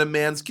at a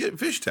man's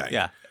fish tank.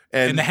 Yeah.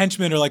 And the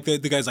henchmen are like, the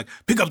guy's like,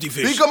 pick up the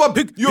fish. Pick them up,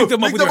 pick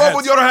them up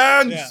with your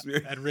hands. Yeah.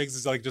 And Riggs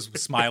is like just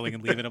smiling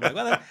and leaving. I'm like,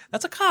 well,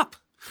 that's a cop.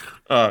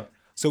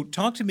 So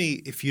talk to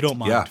me, if you don't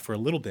mind, for a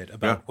little bit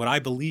about what I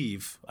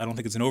believe, I don't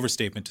think it's an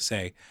overstatement to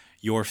say,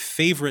 your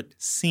favorite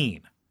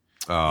scene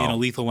in a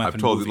Lethal Weapon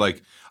I've told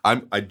movie.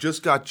 you, I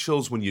just got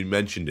chills when you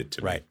mentioned it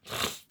to me. Right.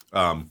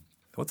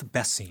 What's the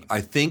best scene?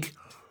 I think,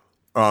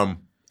 I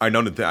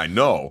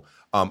know.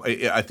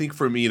 I think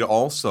for me it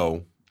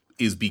also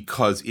is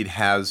because it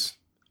has,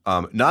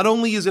 not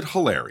only is it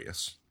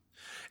hilarious,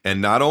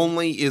 and not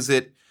only is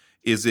it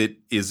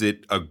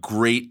a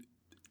great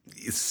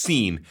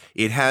scene,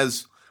 it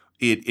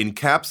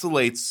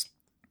encapsulates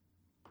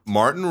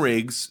Martin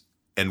Riggs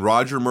and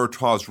Roger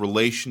Murtaugh's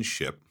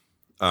relationship.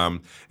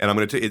 And I'm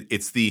going to tell you,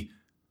 it's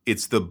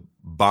the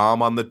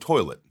bomb on the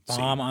toilet scene.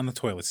 Bomb on the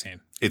toilet scene.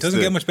 It doesn't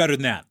get much better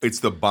than that. It's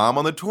the bomb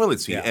on the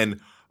toilet scene. Yeah. And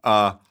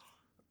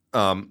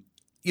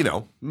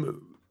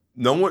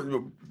no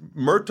one,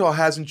 Murtaugh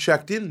hasn't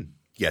checked in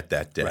yet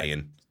that day,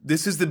 and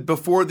this is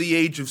before the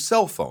age of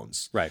cell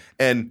phones, right?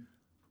 And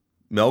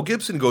Mel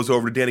Gibson goes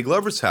over to Danny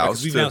Glover's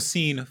house. We've now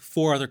seen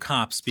 4 other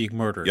cops being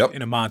murdered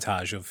in a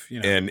montage of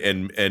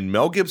and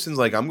Mel Gibson's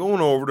like, I'm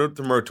going over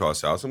to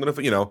Murtaugh's house. I'm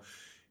gonna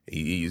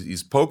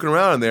he's poking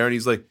around in there, and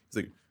he's like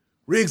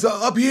Riggs,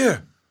 up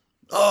here,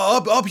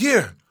 up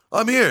here,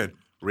 I'm here.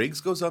 Riggs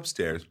goes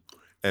upstairs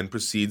and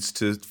proceeds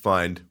to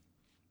find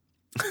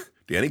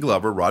Danny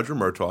Glover, Roger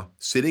Murtaugh,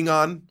 sitting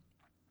on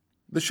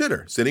the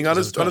shitter, sitting on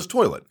his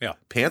toilet. Yeah.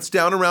 Pants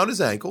down around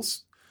his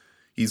ankles.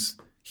 He's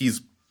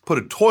put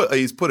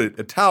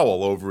a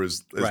towel over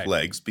his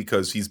legs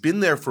because he's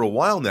been there for a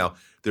while now.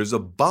 There's a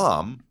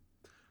bomb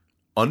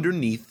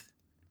underneath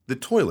the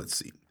toilet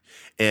seat.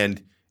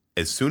 And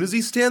as soon as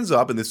he stands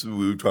up, and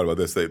we talked about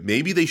this, that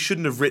maybe they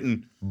shouldn't have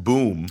written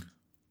boom.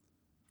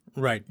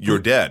 Right, you're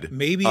dead.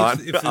 Maybe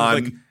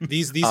if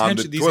these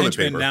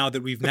henchmen now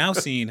that we've now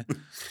seen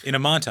in a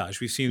montage,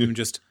 we've seen them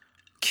just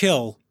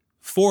kill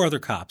 4 other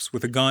cops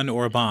with a gun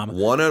or a bomb.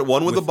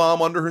 One with a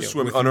bomb under her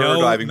her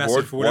diving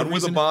board. One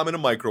with a bomb in a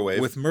microwave.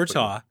 With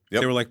Murtaugh,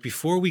 they were like,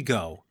 before we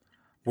go,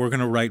 we're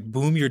going to write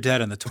 "Boom, you're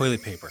dead" on the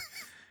toilet paper.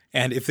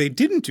 And if they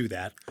didn't do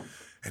that,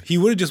 he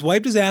would have just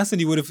wiped his ass and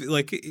he would have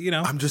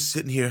I'm just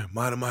sitting here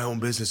minding my own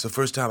business. The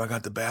first time I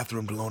got the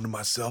bathroom to belong to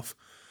myself.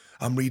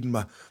 I'm reading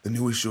the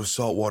new issue of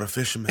Saltwater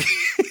Fisherman,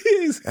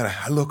 and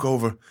I look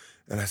over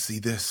and I see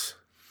this.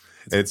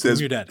 And it says,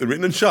 "You're dead."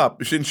 Written in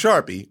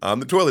Sharpie on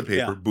the toilet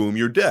paper, "Boom,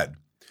 you're dead."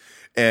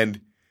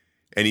 And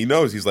he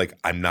knows, he's like,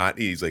 I'm not.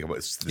 He's like,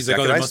 the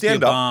second I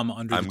stand up, I'm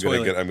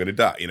going to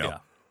die. Yeah.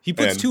 He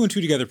puts 2 and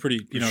 2 together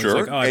pretty. Sure. He's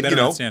like, I better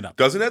not stand up.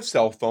 Doesn't have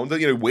cell phone.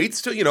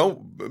 Waits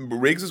till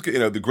Riggs is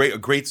a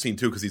great scene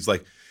too, because he's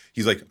like,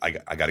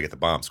 I got to get the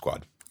bomb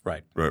squad.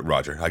 Right.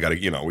 Roger, I got to,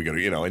 we got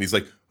to, and he's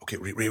like, okay,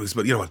 Riggs,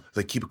 but you know what?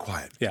 Like, keep it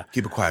quiet. Yeah.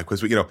 Keep it quiet.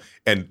 Because,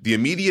 and the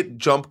immediate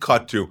jump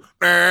cut to,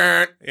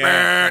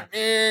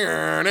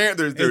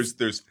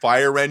 there's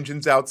fire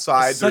engines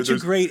outside. Such a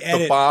there's great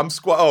edit. The bomb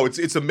squad. Oh,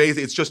 it's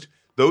amazing. It's just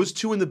those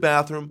two in the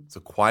bathroom. It's a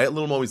quiet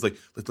little moment. He's like,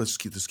 let's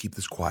keep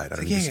this quiet. I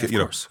don't Of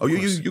course. Oh,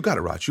 you got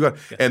it, Raj. You got it.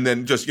 Yeah. And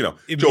then just, Joe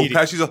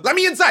Pesci's like, let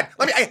me inside.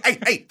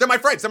 Hey, they're my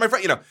friends.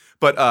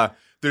 But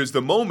there's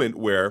the moment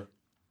where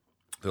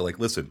they're like,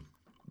 listen,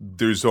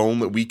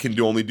 we can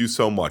only do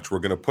so much. We're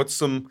going to put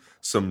some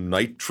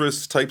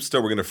nitrous type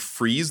stuff. We're going to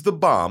freeze the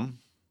bomb,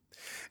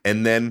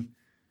 and then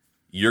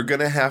you're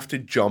going to have to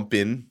jump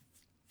in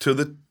to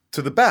the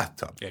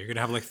bathtub. Yeah, you're going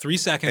to have like 3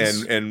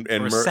 seconds and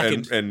or a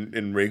second.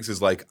 And Riggs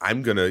is like,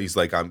 and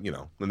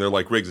they're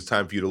like, Riggs, it's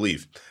time for you to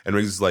leave. And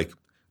Riggs is like,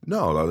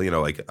 no,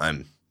 like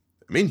I'm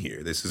in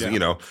here. This is,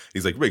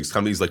 he's like, Riggs,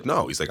 come. He's like,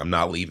 no. He's like, I'm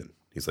not leaving.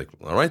 He's like,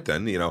 all right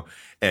then,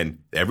 and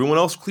everyone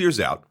else clears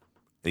out.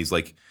 And he's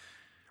like,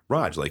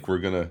 Raj, like, we're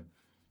gonna,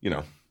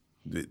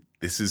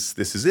 this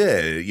is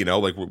it,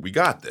 like we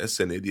got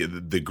this, and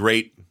the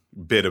great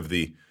bit of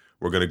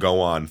we're gonna go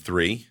on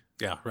 3.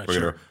 Yeah, right.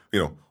 We're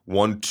gonna,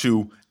 1,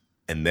 2,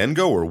 and then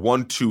go, or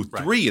 1, 2,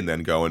 3, and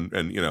then go, and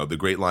the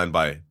great line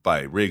by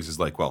Riggs is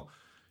like, well,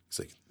 he's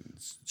like,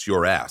 it's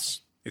your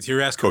ass. It's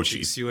your ass, coach.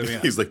 He's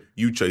like, he's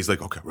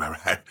like, okay,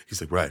 right. He's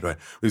like, right.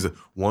 He's like,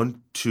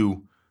 1,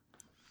 2,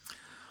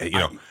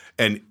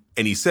 and,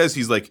 and he says,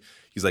 he's like,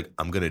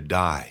 I'm gonna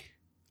die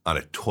on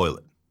a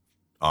toilet,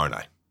 aren't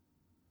I?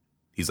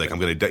 He's like, I'm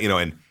going to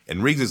die,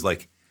 and Riggs is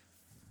like,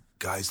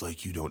 guys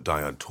like you don't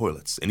die on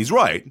toilets. And he's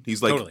right.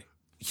 He's like, totally.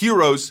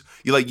 Heroes,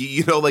 like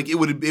it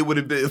would have been, it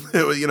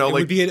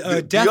would be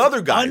a the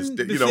other guys,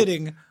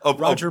 unbefitting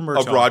of Roger Murtaugh.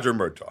 Of Roger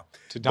Murtaugh.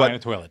 To die on a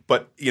toilet.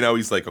 But,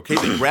 he's like, okay,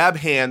 they grab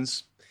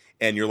hands,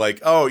 and you're like,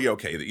 oh, yeah,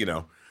 okay,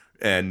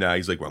 and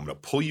he's like, well, I'm going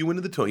to pull you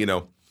into the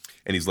toilet,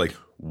 and he's like,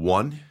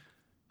 1,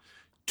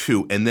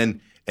 2, and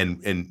then,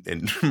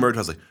 and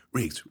Murtaugh's like,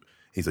 Riggs,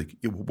 he's like,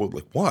 well,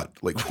 like what?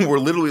 Like, we're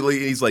literally,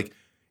 he's like,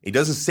 he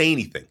doesn't say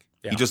anything.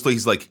 Yeah.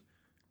 He's like,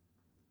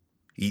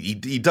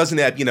 he doesn't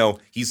have,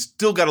 he's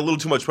still got a little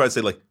too much pride to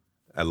say, like,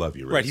 I love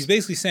you, Riggs. Right. He's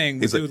basically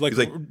saying,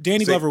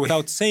 Danny Glover,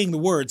 without saying the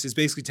words, is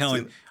basically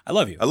telling, I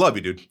love you. I love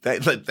you, dude.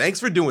 Thanks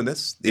for doing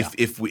this.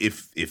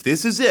 If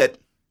this is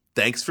it,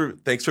 thanks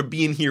for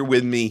being here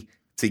with me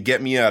to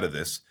get me out of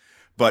this.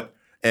 But,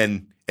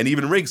 and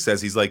even Riggs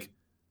says, he's like,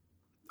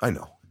 I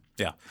know.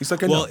 Yeah. He's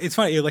like, well, it's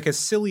funny. Like, as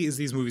silly as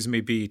these movies may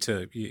be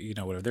to,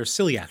 whatever, they're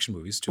silly action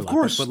movies too. Of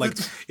course. But like,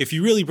 if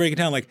you really break it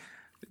down, like,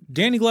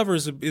 Danny Glover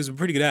is a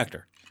pretty good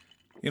actor.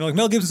 Like,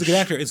 Mel Gibson's a good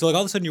actor. It's like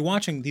all of a sudden you're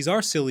watching, these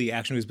are silly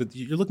action movies, but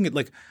you're looking at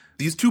like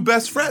these two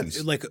best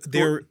friends. Like,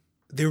 they're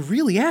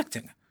really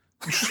acting.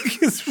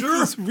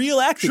 It's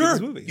real acting in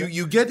this movie.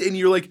 You get, and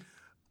you're like,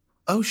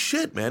 oh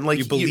shit, man. Like,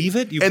 you believe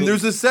it?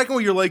 There's a second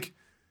where you're like,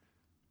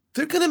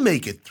 they're going to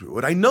make it through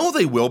it. I know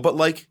they will, but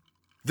like,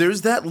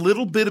 there's that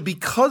little bit of,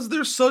 because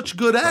they're such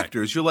good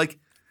actors, you're like,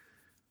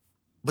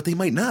 but they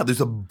might not. There's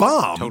a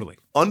bomb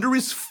under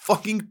his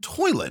fucking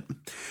toilet,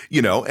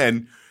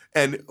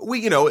 and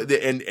we,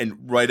 and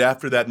right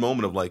after that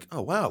moment of like,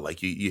 oh wow,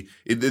 like easily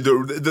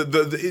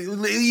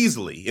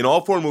in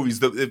all 4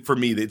 movies, for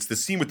me, it's the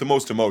scene with the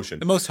most emotion,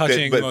 the most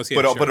touching, but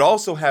it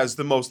also has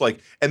the most like,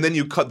 and then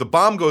the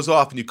bomb goes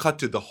off, and you cut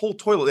to the whole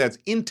toilet that's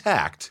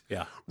intact,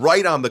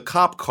 right on the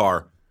cop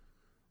car.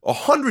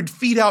 100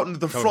 feet out into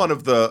the front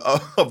of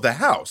the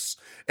house,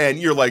 and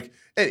you're like,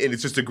 and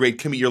it's just a great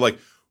comedy. You're like,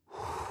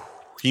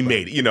 he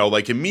made it,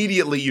 like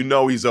immediately,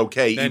 he's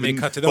okay. Then even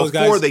they cut to those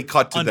before guys they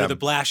cut to under them the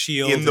blast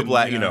shield, in the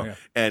black,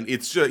 and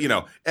it's just,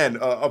 and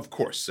of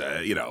course,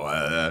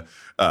 Joe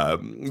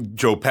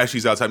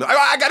Pesci's outside.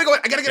 I gotta go,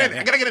 I gotta get in,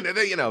 I gotta get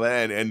in,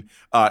 and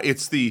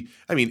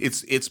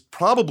it's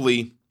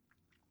probably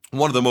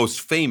one of the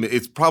most famous.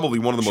 It's probably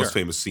one of the most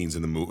famous scenes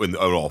in the movie in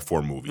all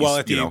 4 movies. Well,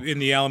 in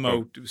the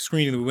Alamo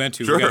screening that we went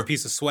to, we got a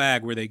piece of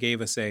swag where they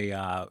gave us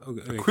a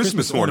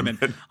Christmas ornament.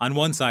 On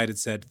one side, it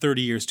said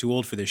 30 years too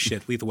old for this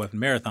shit, Lethal Weapon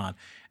Marathon.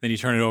 Then you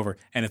turn it over,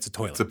 and it's a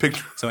toilet. It's a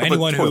picture. So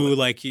anyone who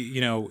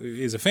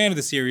is a fan of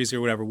the series or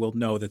whatever will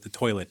know that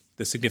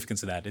the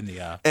significance of that in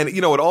the. And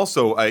it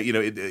also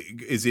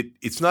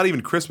it's not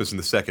even Christmas in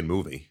the second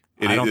movie.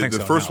 I don't think the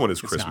so. first one is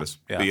Christmas.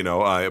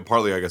 Yeah.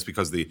 Partly I guess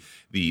because the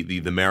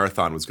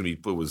marathon was going to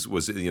be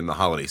was in the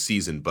holiday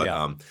season,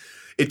 but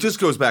it just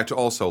goes back to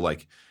also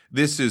like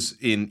this is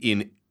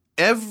in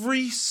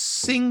every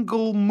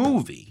single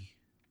movie.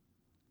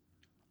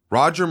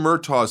 Roger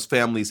Murtaugh's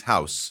family's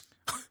house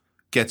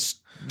gets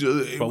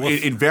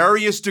in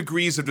various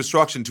degrees of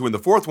destruction. To in the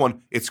 4th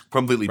one, it's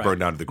completely burned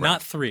down to the ground.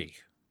 Not 3.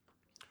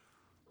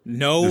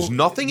 No, there's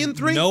nothing in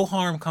 3. No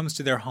harm comes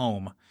to their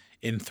home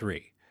in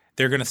 3.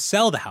 They're going to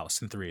sell the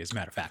house in 3, as a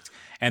matter of fact.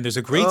 And there's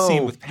a great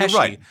scene with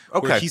Pesci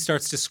where he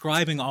starts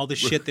describing all the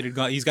shit that had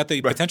gone. He's got the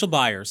potential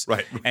buyers,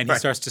 and he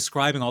starts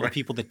describing all the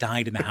people that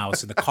died in the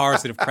house and the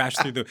cars that have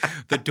crashed through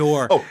the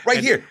door. Oh,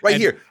 here.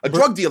 A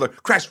drug dealer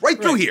crashed right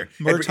through here.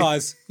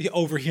 Murtaugh's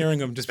overhearing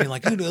him, just being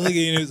like,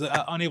 he was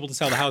unable to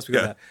sell the house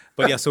because of that.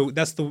 But so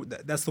that's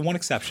the one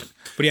exception.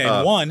 But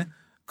in 1,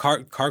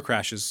 car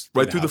crashes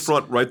right through the house.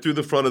 front, right through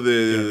the front of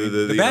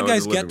the The bad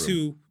guys the get living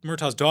room. to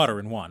Murtaugh's daughter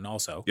in one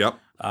also. Yep.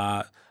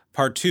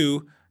 Part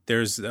 2,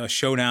 there's a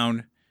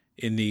showdown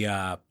in the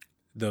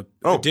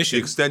addition.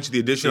 The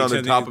addition on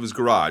the top of his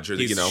garage. Or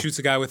He shoots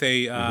a guy with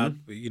a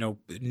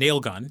nail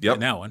gun Yep. in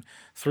that one.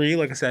 3,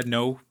 like I said,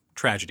 no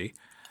tragedy.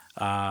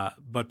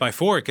 But by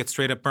 4, it gets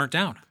straight up burnt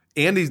down.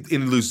 and he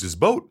loses his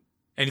boat.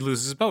 And he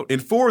loses his boat. In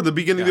 4, the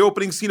beginning of the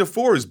opening scene of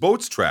 4, his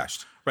boat's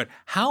trashed. Right.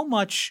 How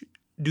much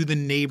do the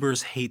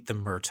neighbors hate the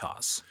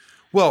Murtaughs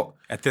Well,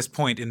 at this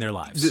point in their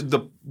lives?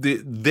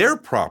 their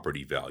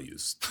property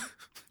values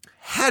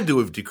had to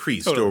have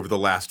decreased over the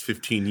last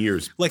 15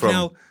 years.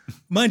 Now,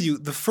 mind you,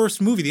 the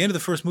end of the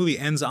first movie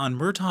ends on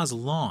Murtaugh's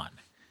lawn.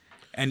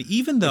 And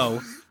even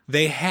though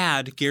they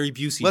had Gary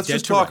Busey Let's dead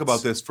just to talk rights,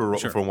 about this for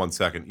 1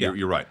 second.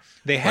 You're right.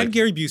 They had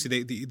Gary Busey.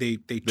 They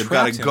They've got a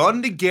trapped him.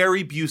 gun to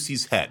Gary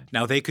Busey's head.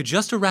 Now, they could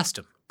just arrest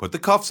him. Put the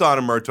cuffs on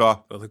him,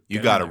 Murtaugh. Well, You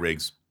get got him it, there.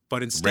 Riggs.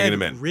 But instead, Bringing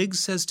him in. Riggs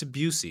says to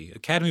Busey,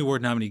 Academy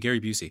Award nominee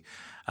Gary Busey,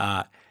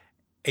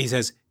 he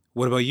says,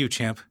 "What about you,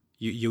 champ? Or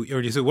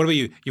he said, what about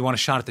you? You want a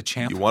shot at the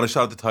champ? You want a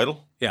shot at the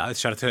title? Yeah, a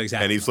shot at the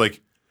exactly." And he's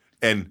like,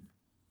 and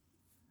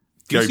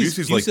Gary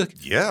Busey's like,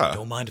 yeah.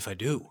 Don't mind if I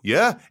do.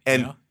 Yeah.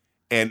 And know?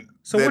 and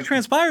So then what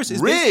transpires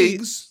is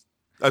Riggs,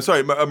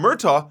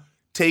 Murtaugh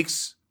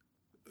takes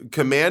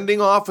commanding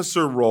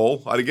officer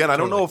role. And again, I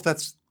don't know if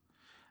that's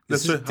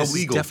This how is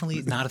legal.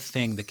 definitely not a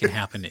thing that can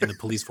happen in the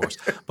police force.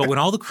 But when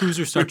all the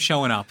cruisers start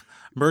showing up,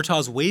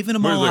 Murtaugh's waving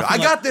them all Murtaugh's off. like,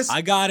 I'm I got this.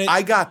 I got it.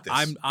 I got this.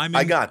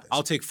 I got this.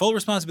 I'll take full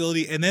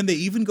responsibility. And then they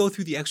even go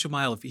through the extra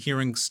mile of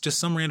hearing just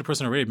some random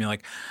person on radio being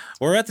like,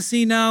 "We're at the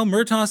scene now.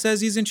 Murtaugh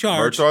says he's in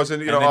charge." Murtaugh's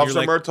and then Officer you're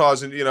like-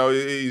 Murtaugh's and he's and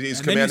then you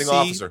commanding see,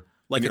 officer.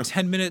 Like a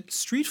 10-minute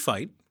street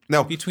fight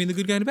Now, between the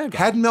good guy and the bad guy.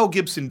 Had Mel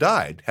Gibson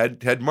died,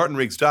 had Martin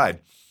Riggs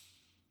died,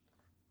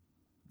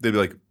 they'd be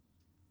like,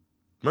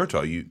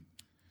 Murtaugh,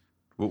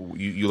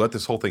 you let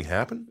this whole thing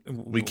happen?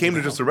 We came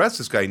to just arrest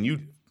this guy, and you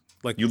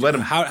let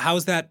him.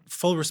 How's that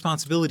full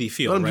responsibility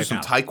feel Let him right do some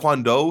now?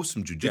 taekwondo,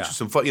 some jujitsu, Yeah.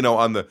 some fun,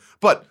 on the.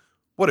 But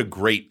what a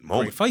great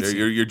moment! fight scene.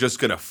 You're just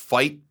gonna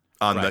fight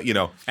on Right.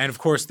 the, And of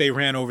course, they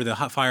ran over the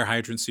fire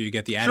hydrant, so you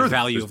get the added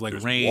value of like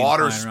there's rain,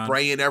 water flying around.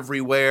 spraying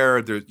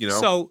everywhere. There's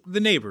So the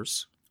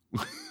neighbors,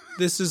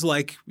 this is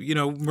like,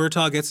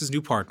 Murtaugh gets his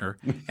new partner,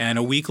 and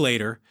a week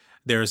later,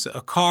 there's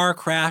a car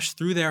crash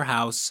through their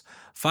house,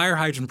 fire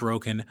hydrant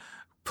broken,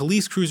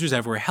 police cruisers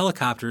everywhere,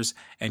 helicopters,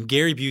 and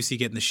Gary Busey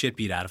getting the shit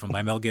beat out of him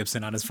by Mel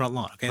Gibson on his front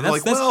lawn. Okay,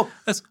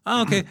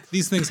 okay.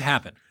 These things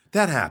happen.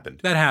 that happened.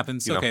 That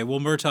happens. Okay, well,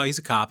 Murtaugh, he's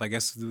a cop. I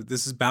guess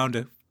this is bound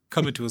to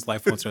come into his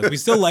life once or twice. We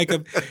still like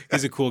him.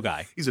 He's a cool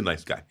guy. He's a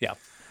nice guy. Yeah.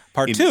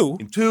 Part 2.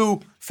 In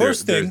 2,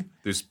 First thing,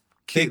 there's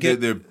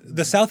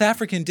the South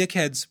African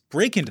dickheads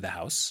break into the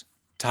house,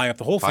 tie up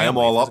the whole family. them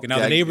all up, Now,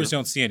 the neighbors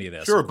don't see any of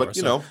this. Sure, of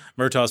course. but, So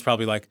Murtaugh's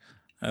probably like,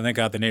 oh, thank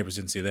God the neighbors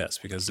didn't see this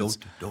because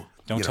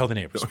don't tell the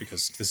neighbors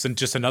because this is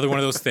just another one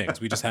of those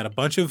things. We just had a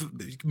bunch of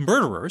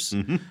murderers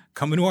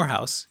come into our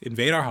house,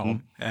 invade our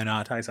home, and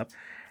tie us up.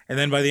 And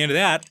then by the end of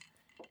that,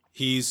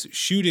 he's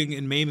shooting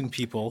and maiming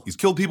people He's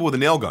killed people with a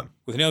nail gun.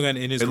 with a nail gun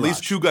in his At garage.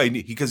 least 2 guys,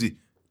 because he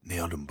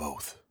nailed them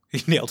both.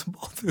 He nailed them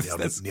both.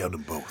 Nailed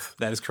them both.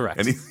 That is correct.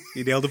 And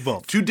he nailed them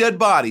both. 2 dead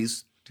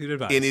bodies. 2 dead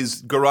bodies. In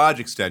his garage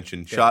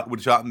extension, shot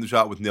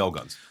with nail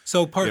guns.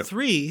 So part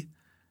 3,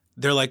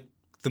 they're like,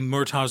 the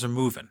Murtaughs are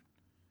moving.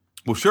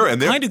 Well, sure,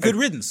 and they're Kind of good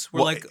riddance.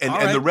 We're like, and all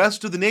the right.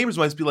 rest of the neighbors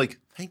might be like,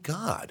 thank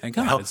God. Thank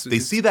God. Now, It's- they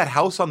see that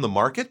house on the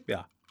market,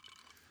 Yeah.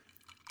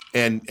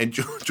 and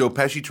Joe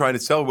Pesci trying to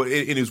sell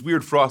it in his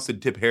weird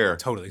frosted tip hair.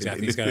 Totally,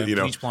 exactly. He's got a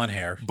bleach blonde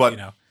hair. But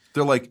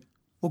they're like,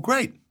 well,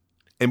 great.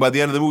 And by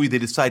the end of the movie, they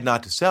decide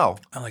not to sell.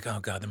 I'm like, oh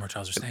God, the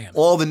Murtaughs are staying.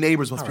 All the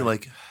neighbors must be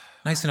like,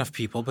 Nice enough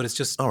people, but it's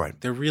just, All right.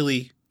 they're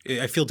really,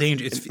 I feel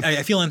dangerous.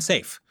 I feel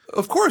unsafe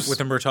of course. with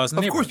the Murtaughs in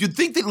the Of course. neighborhood. You'd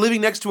think that living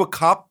next to a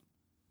cop,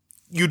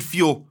 you'd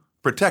feel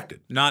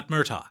protected. Not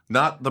Murtaugh.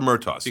 Not the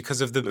Murtaughs.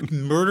 Because of the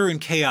murder and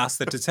chaos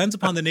that descends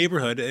upon the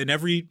neighborhood in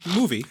every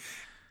movie.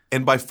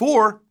 And by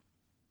 4,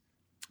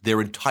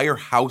 their entire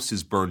house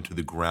is burned to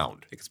the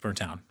ground. It gets burnt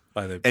down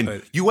by the,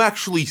 And you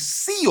actually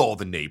see all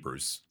the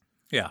neighbors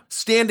yeah.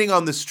 standing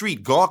on the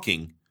street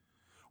gawking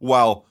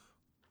while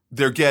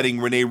they're getting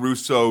Rene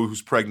Russo,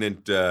 who's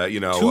pregnant,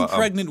 2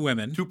 pregnant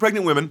women. 2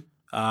 pregnant women.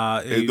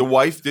 The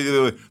wife,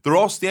 they're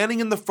all standing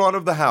in the front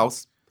of the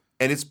house,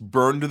 and it's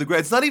burned to the ground.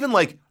 It's not even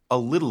like a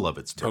little of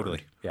it's burned.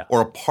 Totally, yeah. Or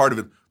a part of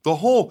it.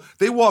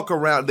 They walk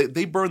around,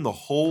 they burn the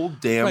whole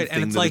damn Right, thing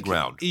and it's to like the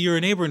ground. you're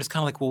a neighbor, and it's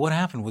kind of like, well, what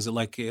happened? Was it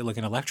like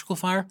an electrical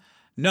fire?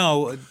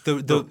 No,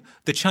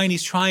 the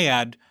Chinese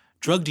triad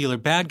drug dealer,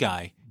 bad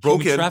guy,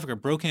 Broke human in. trafficker,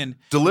 broke in.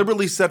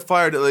 Deliberately set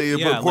fire to,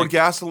 Yeah, poured like-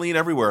 gasoline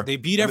everywhere. They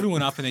beat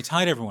everyone up and they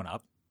tied everyone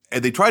up.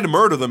 And they tried to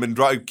murder them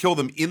and kill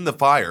them in the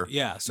fire.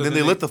 Yeah, so and then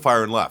then they lit the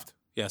fire and left.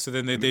 Yeah, so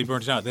then they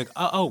burned it down. They're like,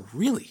 oh,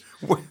 really?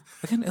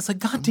 Again, it's like,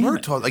 God damn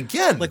it. Murtaugh,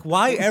 again. Like,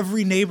 why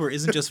every neighbor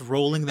isn't just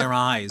rolling their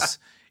eyes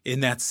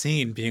in that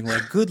scene, being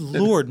like, good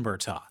Lord,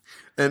 Murtaugh,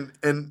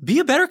 and be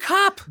a better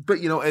cop. But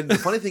and the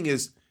funny thing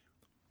is,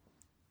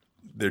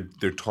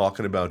 they're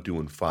talking about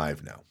doing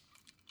 5 now.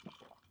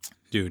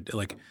 dude.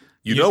 Like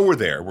you know, we're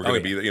there. We're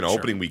going to be, sure.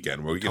 opening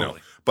weekend. We're, Totally.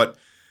 but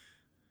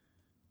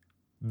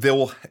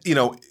they'll,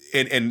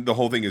 and the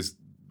whole thing is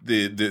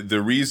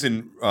the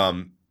reason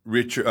the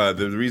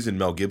reason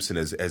Mel Gibson,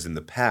 as in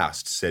the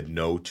past, said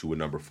no to a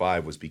number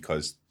 5 was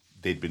because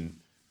the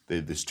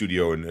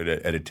studio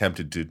had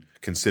attempted to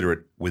consider it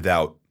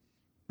without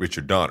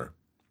Richard Donner.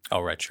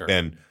 Oh, right, sure.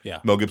 And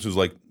Mel Gibson was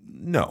like,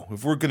 no,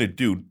 if we're going to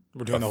do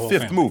we're doing a the whole 5th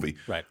family. movie,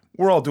 Right.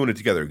 we're all doing it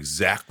together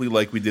exactly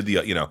like we did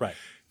Right.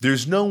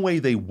 There's no way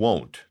they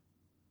won't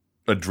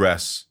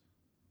address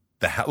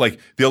like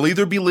they'll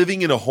either be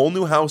living in a whole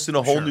new house in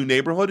a whole new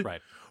neighborhood,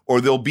 right,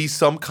 or there'll be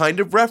some kind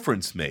of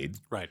reference made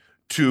right,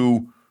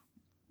 to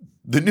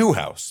the new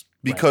house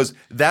because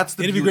that's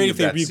the It'd be beauty great of if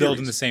they that rebuild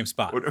in series. the same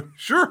spot.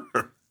 Sure.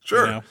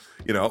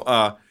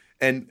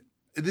 And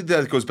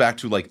that goes back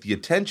to like the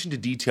attention to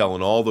detail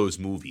in all those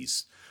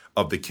movies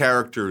of the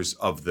characters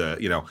of the,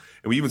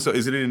 and we even saw,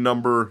 it's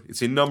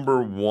in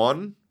number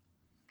 1,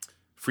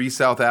 Free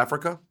South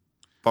Africa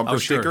bumper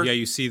sticker. Sure. Yeah,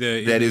 you see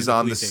that is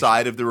on the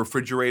side of the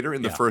refrigerator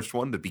in the first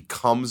one that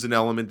becomes an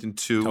element in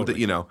 2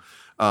 Totally. that,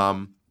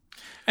 and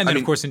then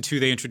of course in 2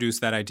 they introduce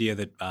that idea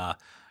that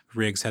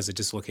Riggs has a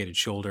dislocated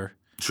shoulder.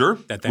 Sure,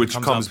 That then which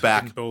comes up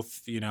back in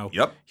both,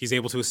 Yep. He's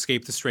able to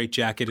escape the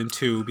straitjacket in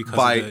 2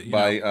 because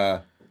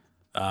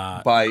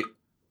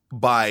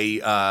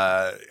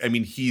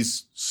he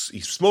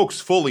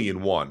smokes fully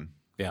in 1.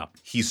 Yeah.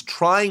 He's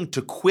trying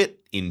to quit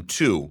in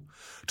 2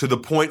 to the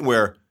point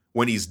where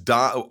when he's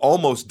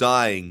almost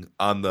dying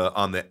on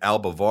the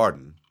Alba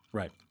Varden,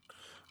 Right.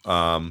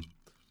 right?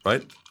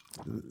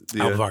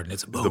 Alba Varden,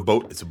 it's a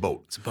boat. It's a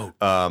boat. It's a boat.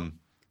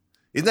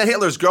 Isn't that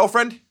Hitler's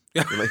girlfriend?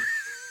 Yeah.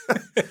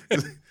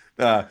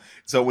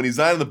 So when he's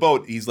dying on the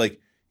boat, he's like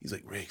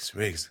Riggs.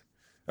 He's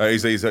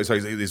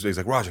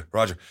like Roger.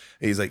 And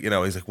he's like,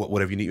 he's like,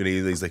 what have you need? And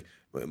he's like,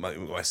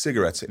 my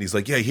cigarettes. And he's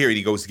like, yeah, here. And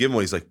he goes to give him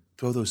one. He's like,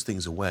 throw those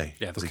things away.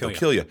 Yeah, they'll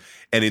kill you.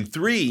 And in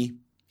 3,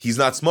 he's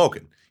not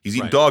smoking. He's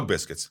eating Right. dog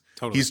biscuits.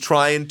 Totally. He's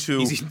trying to.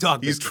 He's eating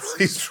dog biscuits.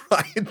 He's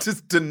trying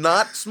to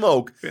not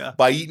smoke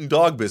by eating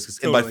dog biscuits.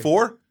 Totally. And by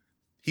 4,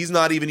 he's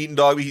not even eating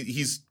dog.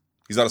 He's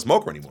not a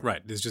smoker anymore.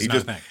 Right. It's just not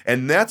a thing.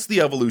 And that's the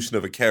evolution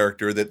of a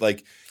character that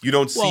like you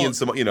don't see in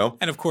some.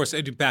 And of course,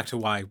 back to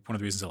why one of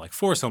the reasons I like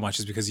 4 so much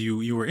is because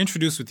you were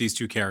introduced with these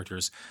 2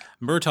 characters.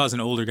 Murtaugh's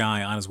an older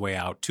guy on his way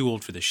out, too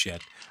old for this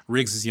shit.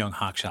 Riggs is young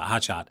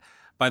hotshot.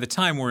 By the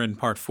time we're in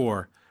part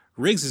 4,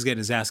 Riggs is getting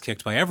his ass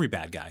kicked by every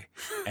bad guy,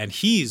 and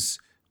he's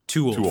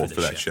too old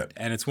for that shit.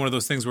 And it's one of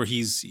those things where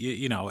he's,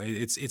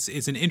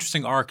 it's an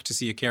interesting arc to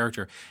see a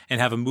character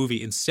and have a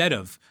movie instead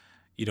of,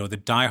 the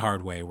Die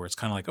Hard way where it's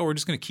kind of like, oh, we're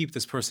just going to keep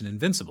this person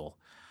invincible.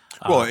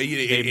 Well,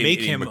 they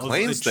make him a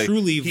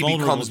truly he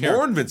vulnerable becomes character.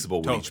 more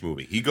invincible with each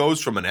movie. He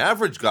goes from an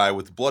average guy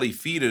with bloody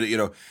feet,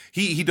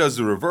 he does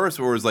the reverse,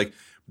 where it's like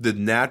the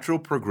natural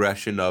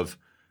progression of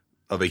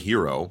a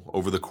hero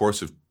over the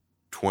course of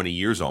 20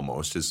 years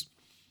almost is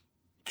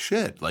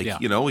shit. Like,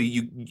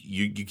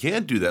 you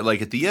can't do that.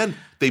 Like at the end,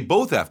 they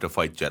both have to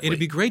fight Jet Li. It'd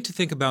be great to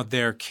think about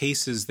their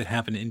cases that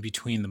happen in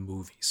between the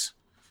movies.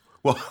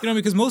 Well,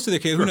 because most of their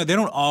cases, they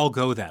don't all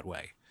go that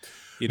way.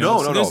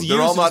 No. there's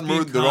They're all years of not.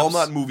 being They're all cops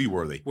not movie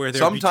worthy. Where they're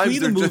Sometimes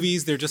between the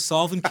movies, they're just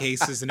solving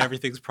cases and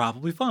everything's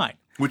probably fine.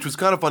 Which was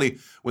kind of funny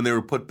when they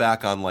were put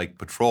back on like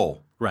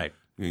patrol. Right.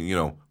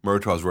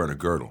 Murtaugh's wearing a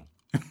girdle.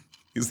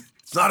 It's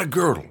not a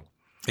girdle.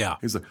 Yeah.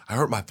 He's like,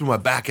 threw my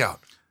back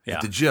out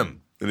at the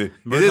gym, and it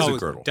is a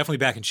girdle. Definitely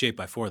back in shape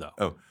by 4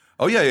 though.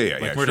 Oh yeah.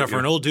 Like Murtaugh for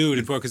an old dude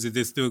in 4, because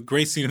it's the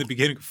great scene in the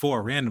beginning of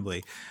 4.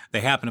 Randomly, they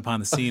happen upon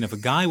the scene of a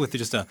guy with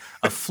just a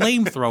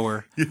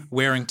flamethrower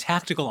wearing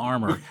tactical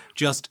armor,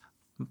 just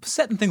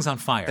setting things on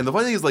fire. And the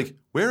funny thing is, like,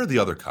 where are the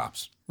other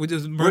cops?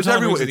 Murtaugh and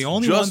Riggs are the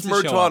only ones just that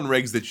show Murtaugh up. and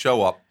Riggs that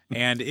show up.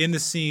 And in the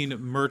scene,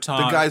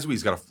 Murtaugh, The guy's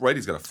he's got a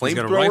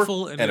flamethrower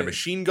rifle and and a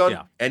machine gun,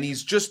 yeah. and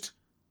he's just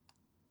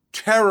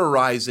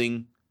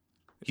terrorizing.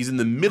 He's in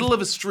the middle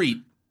of a street,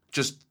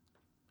 just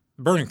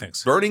burning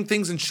things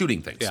and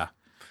shooting things. Yeah.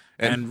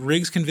 And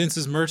Riggs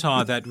convinces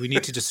Murtaugh that we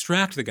need to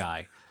distract the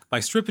guy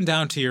by stripping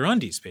down to your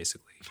undies,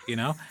 basically,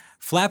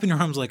 flapping your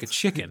arms like a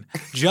chicken,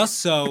 just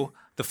so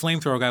the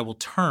flamethrower guy will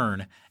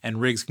turn and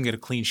Riggs can get a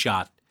clean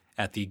shot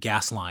at the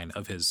gas line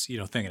of his, thing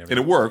and everything. And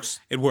it works.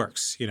 It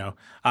works,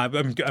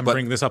 I'm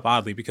bringing this up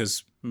oddly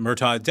because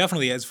Murtaugh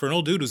definitely, as for an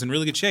old dude, was in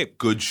really good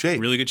shape.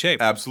 Really good shape.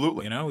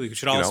 Absolutely. We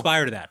should all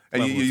aspire to that.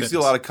 And you see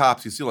a lot of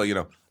cops. You see,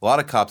 a lot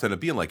of cops end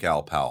up being like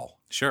Al Powell.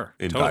 Sure.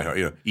 In Die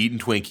Hard, eating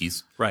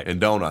Twinkies right. and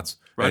donuts.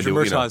 Roger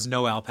Murtaugh is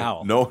no Al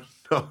Powell. No.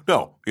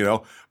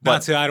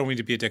 But I don't mean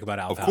to be a dick about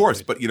Al Powell. Of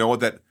course, but you know what?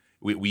 That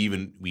we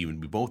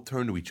both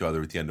turned to each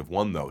other at the end of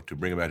 1, though, to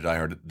bring it back to Die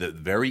Hard. The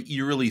very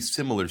eerily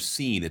similar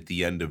scene at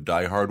the end of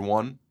Die Hard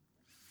 1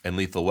 and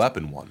Lethal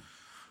Weapon 1,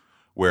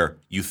 where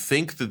you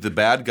think that the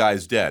bad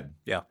guy's dead.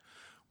 Yeah.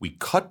 We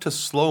cut to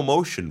slow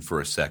motion for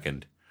a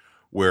second,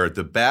 where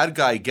the bad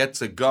guy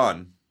gets a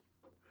gun,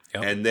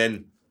 and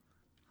then.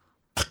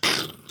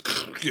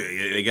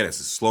 Again, it's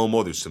a slow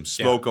mo. There's some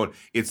smoke going.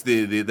 It's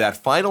that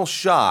final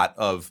shot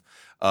of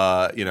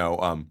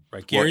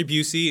Right. Gary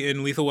Busey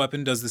in Lethal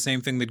Weapon does the same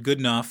thing that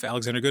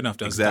Alexander Goodenough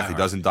does. Exactly,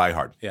 does in Die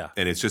Hard. Yeah.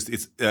 And it's just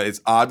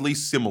it's oddly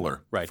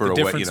similar. Right. For the a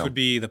difference way, would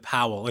be the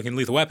Powell. Like in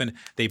Lethal Weapon,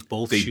 they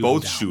both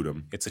shoot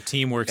him. It's a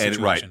teamwork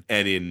situation. Right.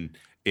 And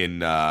in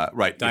Die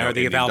Hard,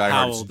 they give Al Die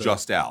Hard, Powell it's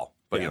just Al.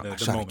 But the I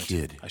shot moment. a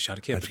kid. I shot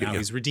a kid. But now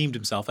he's redeemed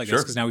himself, I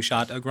guess, because now he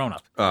shot a grown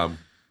up.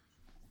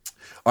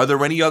 Are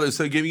there any others?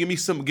 So give me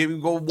some.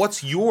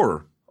 What's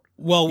your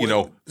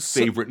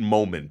favorite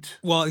moment?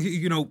 Well,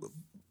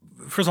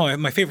 first of all,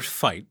 my favorite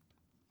fight,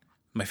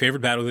 my favorite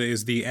battle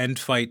is the end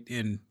fight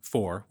in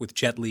 4 with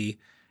Jet Li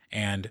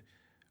and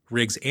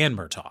Riggs and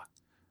Murtaugh.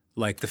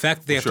 Like the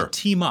fact that they have to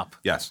team up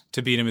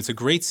to beat him. It's a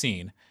great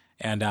scene,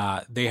 and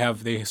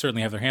they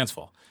certainly have their hands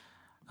full.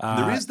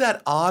 There is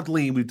that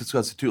oddly, we've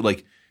discussed it too.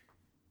 Like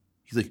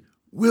he's like,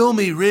 "Will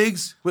me,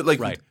 Riggs?" Like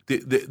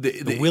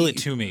the will it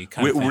to me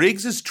kind of thing.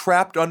 Riggs is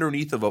trapped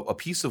underneath of a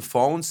piece of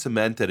fallen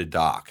cement at a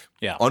dock,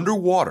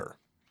 underwater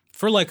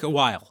for like a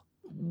while.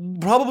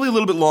 Probably a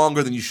little bit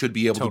longer than you should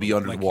be able to be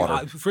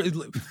underwater.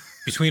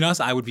 Between us,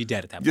 I would be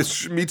dead at that point.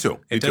 Yes, me too.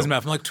 It doesn't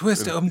matter. I'm like,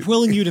 Twist, I'm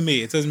willing you to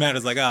me. It doesn't matter.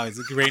 It's like, it's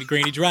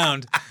Granny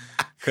drowned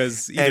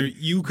because either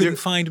you couldn't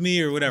find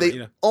me or whatever.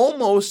 They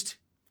almost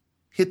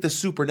hit the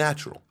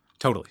supernatural.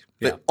 Totally.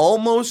 Yeah. They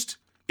almost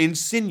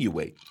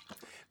insinuate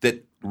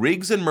that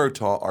Riggs and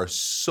Murtaugh are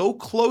so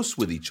close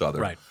with each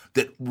other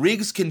that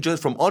Riggs can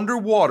just from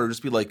underwater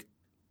just be like,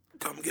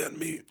 "Come get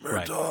me,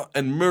 Murtaugh,"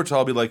 and Murtaugh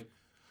will be like,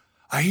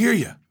 "I hear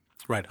you."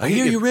 Right. I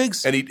hear you,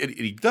 Riggs. And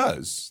he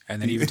does.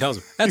 And then he even tells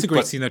him. That's a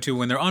great scene, though, too.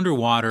 When they're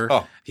underwater,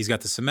 he's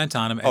got the cement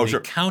on him, and they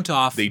count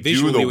off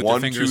visually with their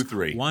fingers. 1, 2,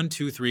 3. 1,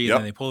 2, 3, and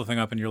then they pull the thing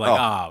up, and you're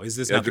like, is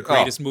this not the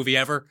greatest movie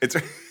ever?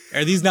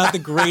 Are these not the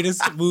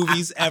greatest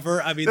movies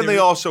ever? I mean, then they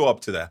all show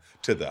up to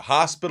the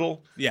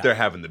hospital. Yeah. They're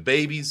having the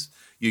babies.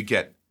 You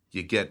get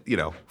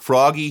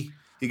Froggy.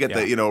 You get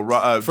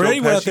the for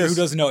anyone out there who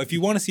doesn't know, if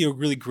you want to see a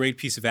really great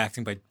piece of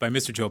acting by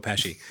Mr. Joe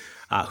Pesci,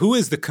 who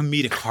is the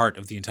comedic heart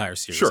of the entire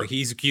series. Sure. Like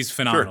he's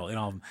phenomenal in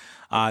all of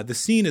them. The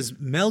scene is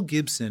Mel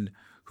Gibson,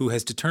 who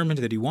has determined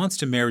that he wants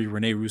to marry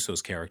Rene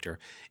Russo's character,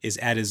 is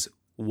at his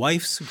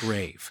wife's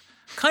grave,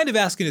 kind of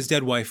asking his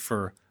dead wife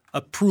for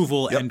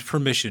approval and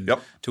permission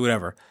to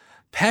whatever.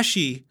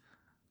 Pesci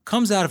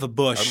comes out of a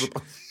bush.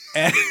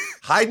 And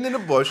hiding in a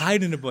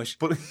bush.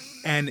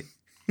 And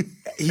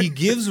he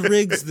gives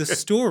Riggs the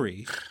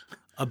story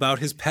about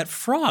his pet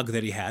frog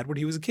that he had when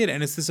he was a kid.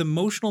 And it's this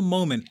emotional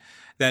moment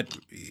that,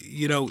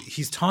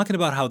 he's talking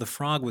about how the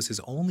frog was his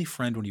only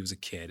friend when he was a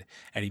kid,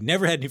 and he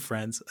never had any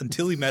friends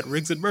until he met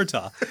Riggs and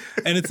Murtaugh.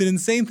 And it's an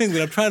insane thing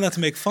that I'm trying not to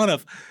make fun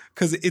of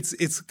because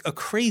it's a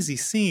crazy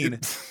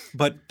scene.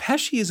 But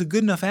Pesci is a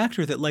good enough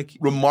actor that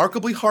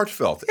remarkably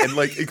heartfelt and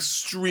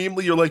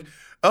extremely. You're like,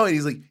 oh, and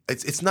he's like,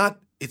 it's not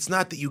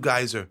that you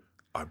guys are.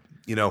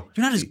 You're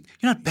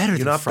not better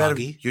than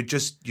Froggy. You're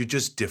just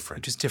different.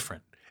 You're just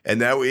different. And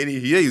that way,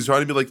 he's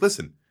trying to be like,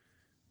 listen,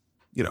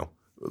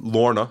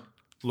 Lorna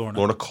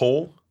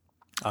Cole.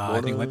 I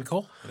think it might be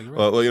Cole. I think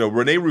you're right.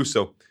 Rene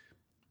Russo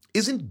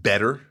isn't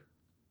better,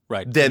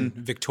 than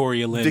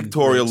Victoria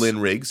Lynn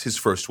Riggs, his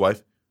first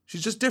wife.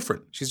 She's just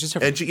different.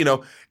 And she,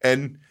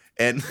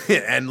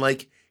 and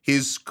like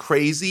his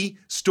crazy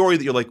story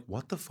that you're like,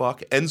 what the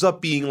fuck, ends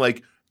up being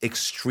like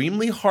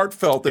extremely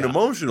heartfelt and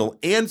emotional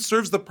and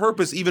serves the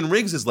purpose. Even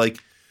Riggs is like,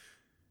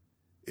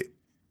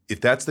 if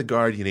that's the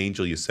guardian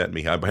angel you sent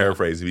me, I'm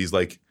paraphrasing. He's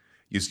like,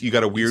 you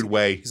got a weird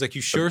way. He's like,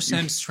 you sure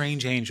send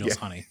strange angels,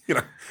 honey.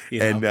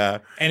 And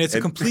it's a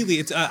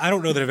completely. I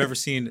don't know that I've ever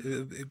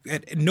seen.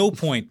 At no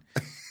point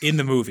in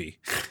the movie,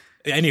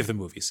 any of the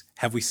movies,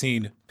 have we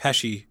seen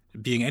Pesci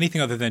being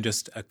anything other than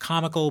just a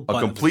comical, butt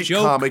complete of a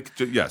joke. Comic.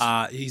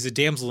 Yes, he's a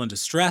damsel in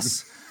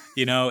distress.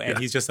 And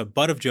he's just a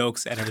butt of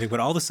jokes and everything. But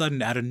all of a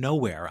sudden, out of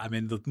nowhere, I'm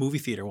in the movie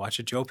theater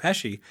watching Joe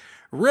Pesci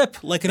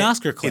rip like an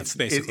Oscar clip,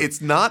 basically.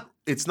 It's not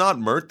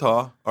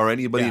Murtaugh or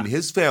anybody in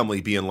his family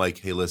being like,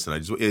 hey, listen,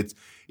 it's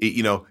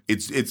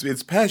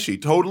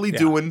Pesci totally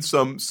doing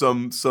some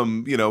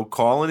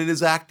calling in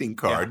his acting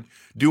card,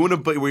 doing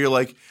where you're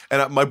like,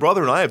 and my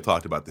brother and I have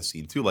talked about this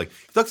scene too. Like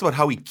he talks about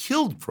how he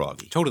killed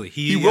Froggy. Totally,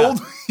 he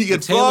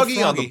hit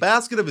Froggy on the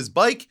basket of his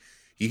bike.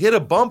 He hit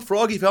a bump.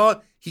 Froggy fell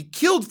out. He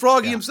killed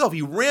Froggy himself.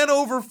 He ran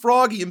over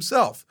Froggy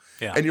himself.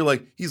 Yeah. And you're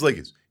like, he's like,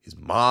 his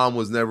mom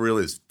was never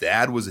really, his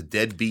dad was a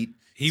deadbeat.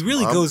 He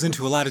really goes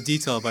into a lot of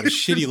detail about his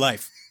shitty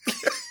life.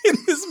 In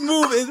this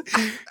movie,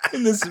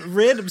 in this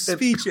random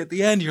speech at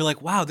the end, you're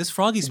like, wow, this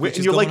Froggy speech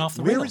is going off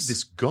the rails. Where is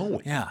this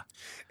going? Yeah.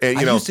 And,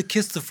 I used to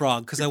kiss the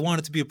frog because I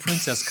wanted to be a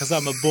princess because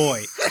I'm a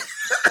boy.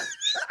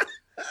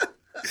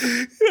 You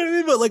know what I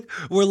mean?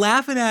 But we're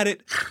laughing at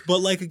it.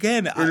 But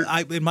again,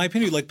 I in my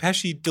opinion,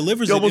 Pesci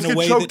delivers it in a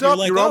way that you're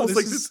like, oh,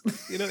 this is,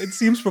 it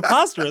seems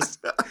preposterous.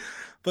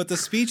 But the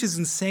speech is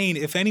insane.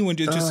 If anyone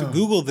just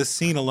Google this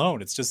scene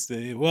alone, it's just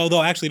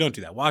though actually don't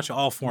do that. Watch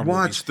all four movies.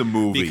 Watch the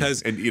movie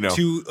because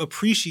to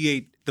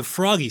appreciate the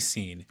Froggy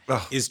scene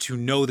is to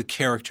know the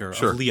character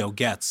of Leo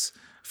Getz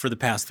for the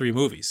past 3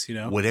 movies.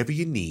 Whatever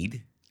you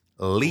need.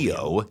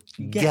 Leo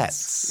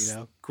gets. You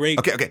know, great.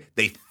 Okay.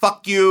 They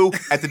fuck you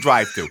at the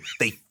drive-thru.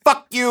 They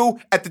fuck you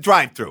at the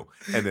drive-thru.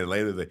 And then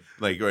later,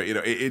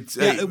 it's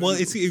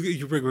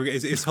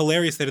it's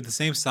hilarious that in the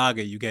same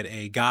saga you get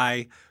a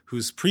guy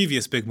whose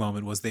previous big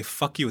moment was they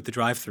fuck you at the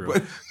drive-thru.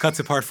 Cuts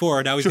to part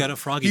 4. Now he's got a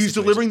froggy. He's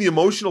situation. delivering the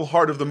emotional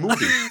heart of the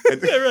movie.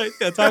 Yeah, right.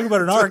 Yeah, talking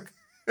about an arc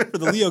for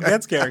the Leo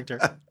Getz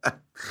character.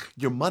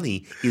 Your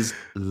money is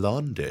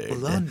laundered.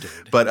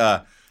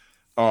 But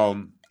But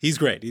he's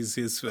great. Here's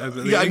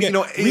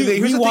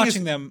rewatching the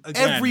them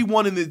again.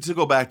 Everyone to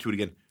go back to it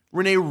again.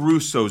 Rene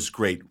Russo's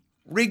great.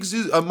 Riggs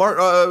is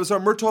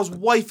Murtaugh's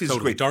wife is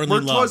Totally. great. Darlene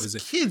Love Murtaugh's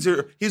is kids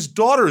are his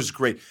daughter is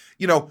great.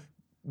 You know,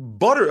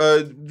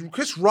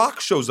 Chris Rock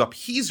shows up.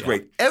 He's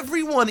great.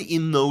 Everyone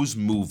in those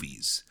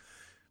movies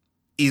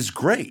is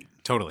great.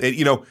 Totally. And,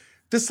 you know,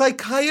 the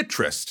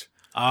psychiatrist.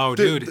 Oh,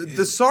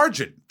 the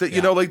sergeant.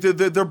 You know, like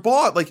their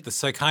boss, like the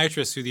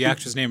psychiatrist who the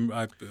actress name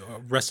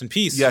rest in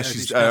peace. Yeah,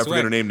 I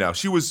forget her name now.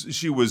 She was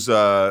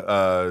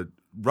Robert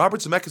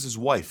Zemeckis'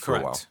 wife for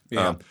a while.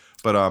 Yeah.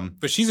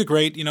 But she's a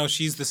great, you know,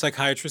 she's the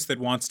psychiatrist that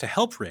wants to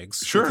help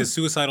Riggs with his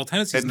suicidal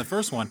tendencies in the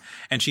first one,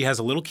 and she has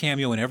a little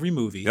cameo in every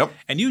movie. Yep.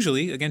 And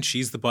usually, again,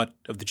 she's the butt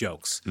of the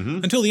jokes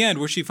until the end,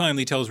 where she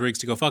finally tells Riggs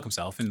to go fuck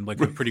himself in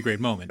like a pretty great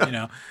moment, you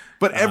know.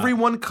 But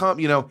everyone hell,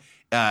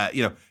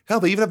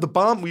 they even have the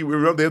bomb. They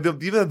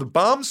even have the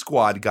bomb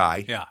squad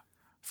guy. Yeah.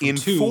 In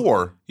 2,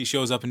 4, he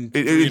shows up in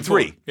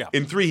 3. Yeah.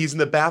 In 3, he's in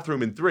the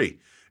bathroom in 3,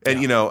 and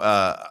you know,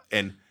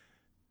 and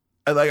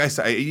like I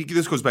said,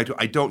 this goes back to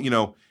I don't, you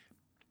know.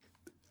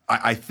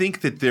 I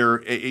think that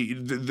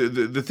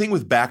the thing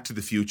with Back to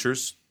the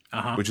Futures,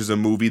 which is a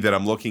movie that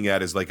I'm looking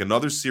at, is like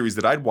another series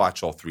that I'd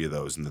watch all 3 of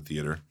those in the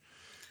theater,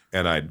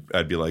 and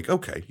I'd be like,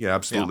 okay, yeah,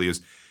 absolutely.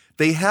 Is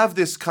they have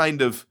this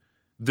kind of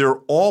they're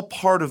all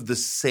part of the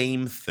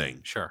same thing.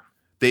 Sure,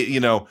 they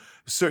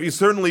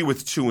certainly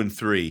with 2 and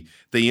 3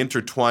 they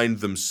intertwined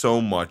them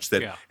so much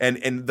that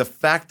and the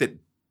fact that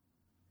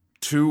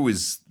 2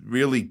 is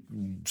really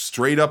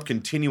straight up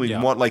continuing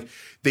one, like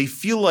they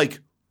feel like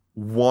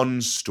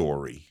one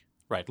story.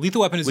 Right. Lethal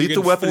Weapon is 4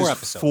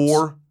 episodes.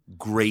 4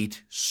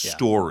 great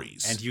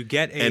stories. And you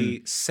get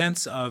a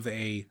sense of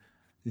a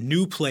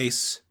new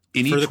place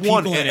in for each the people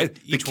one. in it.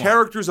 The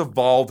characters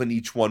evolve in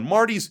each one.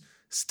 Marty's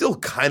still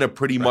kind of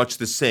pretty much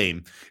the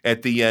same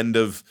at the end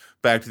of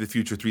Back to the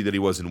Future 3 that he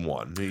was in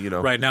 1. You know?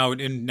 Right. Now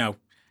in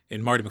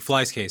Marty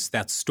McFly's case,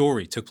 that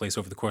story took place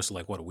over the course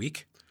of a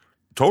week?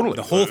 Totally.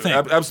 The whole thing.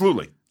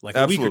 Absolutely.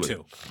 A week or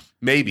 2.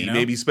 Maybe. You know?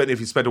 Maybe if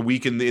he spent a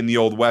week in the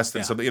Old West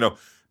and something, you know.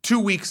 2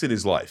 weeks in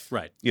his life.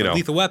 Right. You know,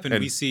 Lethal Weapon,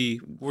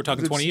 we're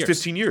talking 20 years.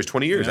 15 years,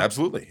 20 years,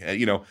 absolutely.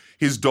 You know,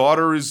 his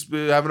daughter is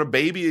having a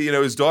baby. You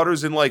know, his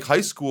daughter's in like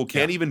high school,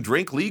 can't even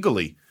drink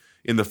legally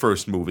in the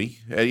first movie.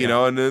 You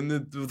know, and then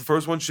the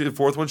fourth one,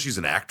 she's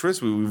an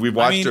actress. We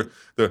watched her.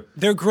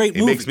 They're great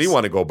movies. It makes me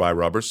want to go buy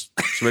rubbers.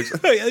 Sure,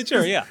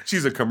 yeah.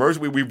 She's a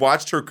commercial. We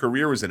watched her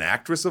career as an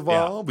actress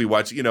evolve. We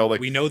watched, you know,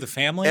 like we know the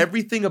family.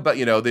 Everything about,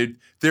 you know,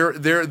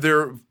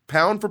 they're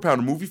pound for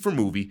pound, movie for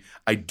movie.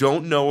 I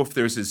don't know if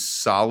there's as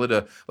solid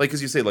like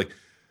as you say, like,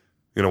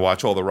 you know,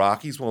 watch all the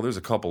Rockies. Well, there's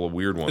a couple of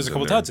weird ones. There's a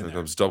couple duds in there.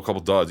 There's a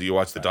couple duds. You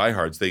watch the Die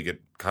Hards, they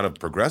get kind of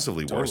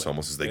progressively worse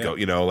almost as they go.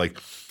 You know, like,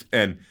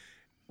 and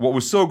what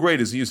was so great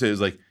is you say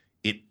is like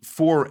it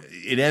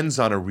ends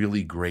on a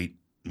really great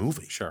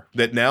movie. Sure.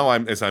 That now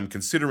as I'm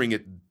considering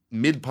it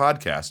mid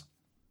podcast,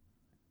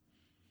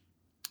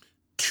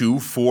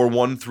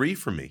 2-4-1-3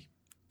 for me.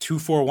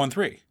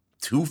 2-4-1-3.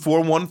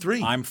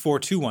 2-4-1-3. I'm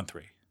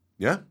 4-2-1-3.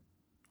 Yeah.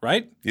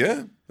 Right?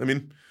 Yeah. I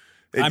mean,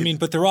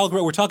 but they're all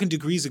great. We're talking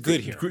degrees of good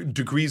here.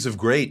 Degrees of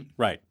great.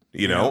 Right.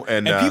 You know,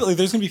 and people,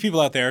 there's going to be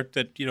people out there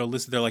that, you know,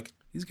 listen, they're like,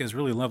 these guys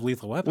really love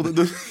Lethal Weapon.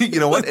 Well,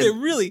 you know what? They're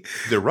right.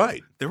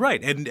 They're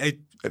right. And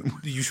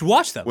you should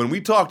watch them. When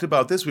we talked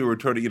about this, we were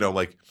trying to, you know,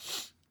 like,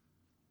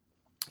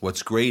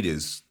 what's great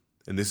is,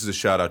 and this is a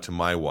shout out to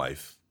my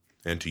wife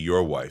and to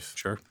your wife.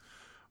 Sure.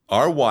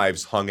 Our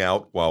wives hung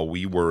out while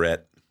we were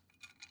at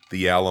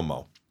the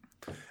Alamo.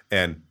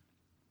 And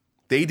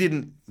they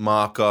didn't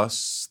mock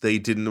us. They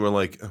were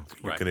like, oh,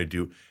 what are you going to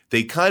do?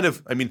 They kind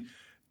of, I mean,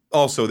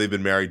 also they've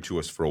been married to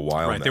us for a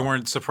while now. They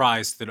weren't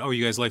surprised that,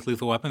 you guys like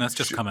Lethal Weapon? That's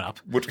just coming up.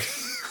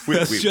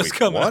 That's just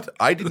coming up.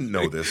 I didn't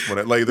know this.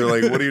 They're like,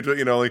 what are you doing?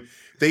 You know, like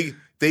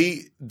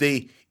they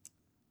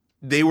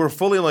were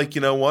fully like,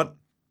 you know what?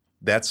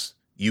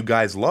 You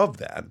guys love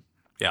that.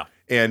 Yeah.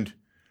 And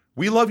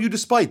we love you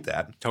despite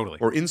that. Totally.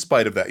 Or in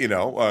spite of that, you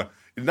know.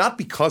 Not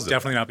because of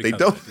Definitely not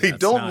because of it. They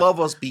don't love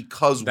us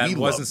because we love them. That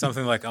wasn't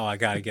something like, I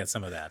got to get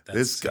some of that.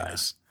 This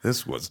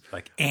was.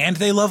 Like, and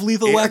they love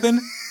Lethal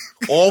Weapon?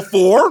 All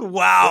 4?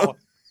 Wow.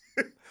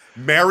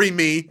 Marry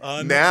me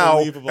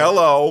now.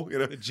 Hello. You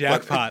know,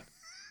 jackpot.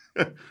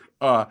 And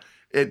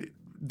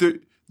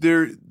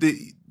there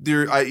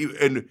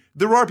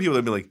are people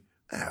that be like,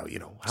 you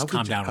know, how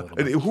calm down a little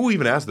bit. Who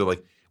even asked? They're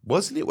like,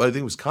 wasn't it? I think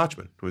it was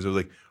Kochman. It was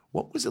like,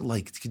 what was it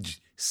like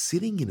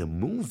sitting in a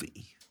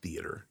movie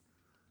theater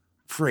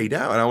for 8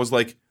 hours? And I was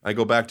like, I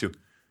go back to,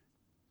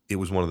 it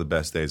was one of the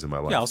best days of my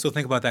life. Yeah, also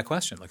think about that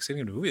question. Like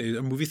sitting in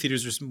movie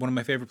theaters are one of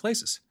my favorite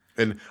places.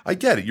 And I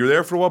get it. You're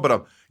there for a while,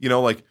 but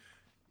like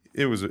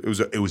it was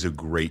a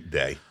great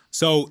day.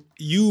 So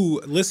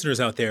you listeners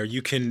out there,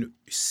 you can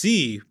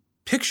see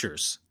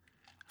pictures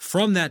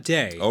from that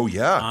day. Oh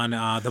yeah,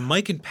 on the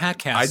Mike and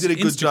Patcast. I did a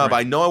good Instagram. job.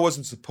 I know I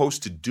wasn't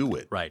supposed to do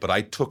it, right? But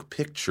I took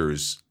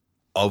pictures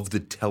of the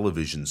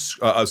television.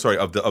 Of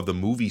the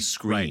movie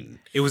screen. Right.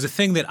 It was a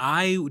thing that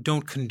I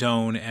don't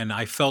condone, and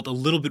I felt a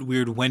little bit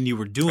weird when you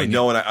were doing it. I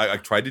know, and I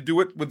tried to do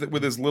it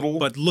with as little.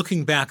 But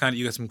looking back on it,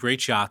 you got some great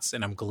shots,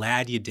 and I'm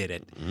glad you did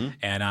it. Mm-hmm.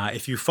 And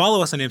if you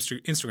follow us on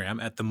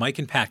Instagram at the Mike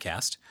and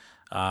Patcast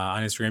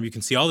on Instagram, you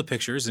can see all the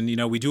pictures. And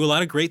we do a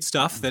lot of great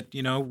stuff that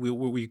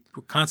we're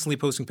constantly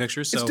posting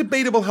pictures. So it's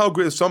debatable how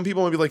great. Some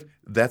people might be like,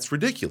 "That's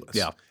ridiculous."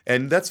 Yeah,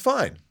 and that's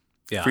fine.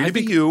 Yeah, free to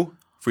be you,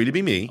 free to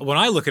be me. When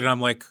I look at it,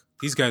 I'm like,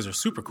 these guys are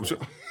super cool.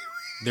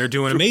 They're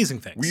doing amazing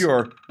things. We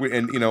are,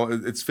 and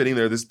it's fitting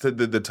there.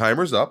 The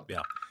timer's up.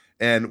 Yeah,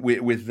 and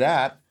with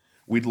that,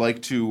 we'd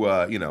like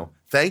to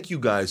thank you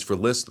guys for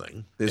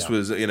listening. This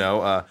was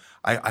I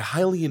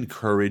highly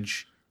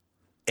encourage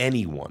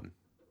anyone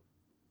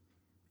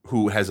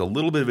who has a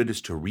little bit of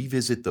interest to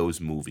revisit those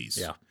movies.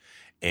 Yeah,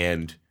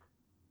 and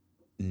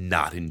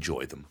not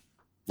enjoy them.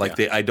 Like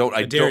yeah. I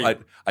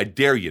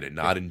dare you to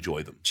not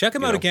enjoy them. Check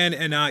them out again,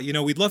 and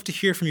we'd love to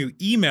hear from you.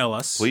 Email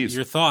us Please.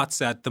 Your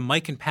thoughts at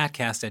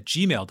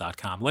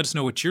themikeandpatcast@gmail.com. Let us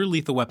know what your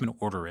Lethal Weapon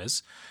order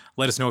is.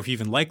 Let us know if you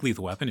even like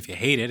Lethal Weapon, if you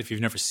hate it, if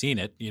you've never seen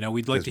it.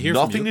 We'd like to hear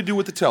from you. Nothing to do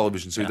with the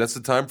television, so that's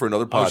the time for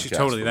another podcast.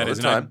 Totally, that is.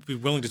 And time. I'd be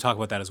willing to talk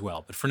about that as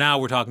well. But for now,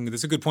 we're talking.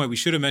 That's a good point. We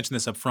should have mentioned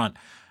this up front.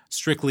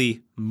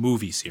 Strictly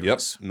movie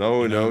series. Yep.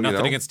 No.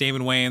 Nothing against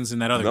Damon Wayans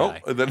and that other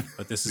guy.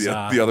 But this is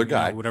the other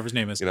guy, whatever his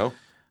name is.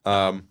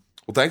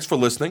 Well, thanks for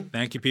listening.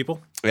 Thank you,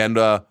 people. And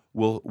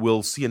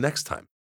we'll see you next time.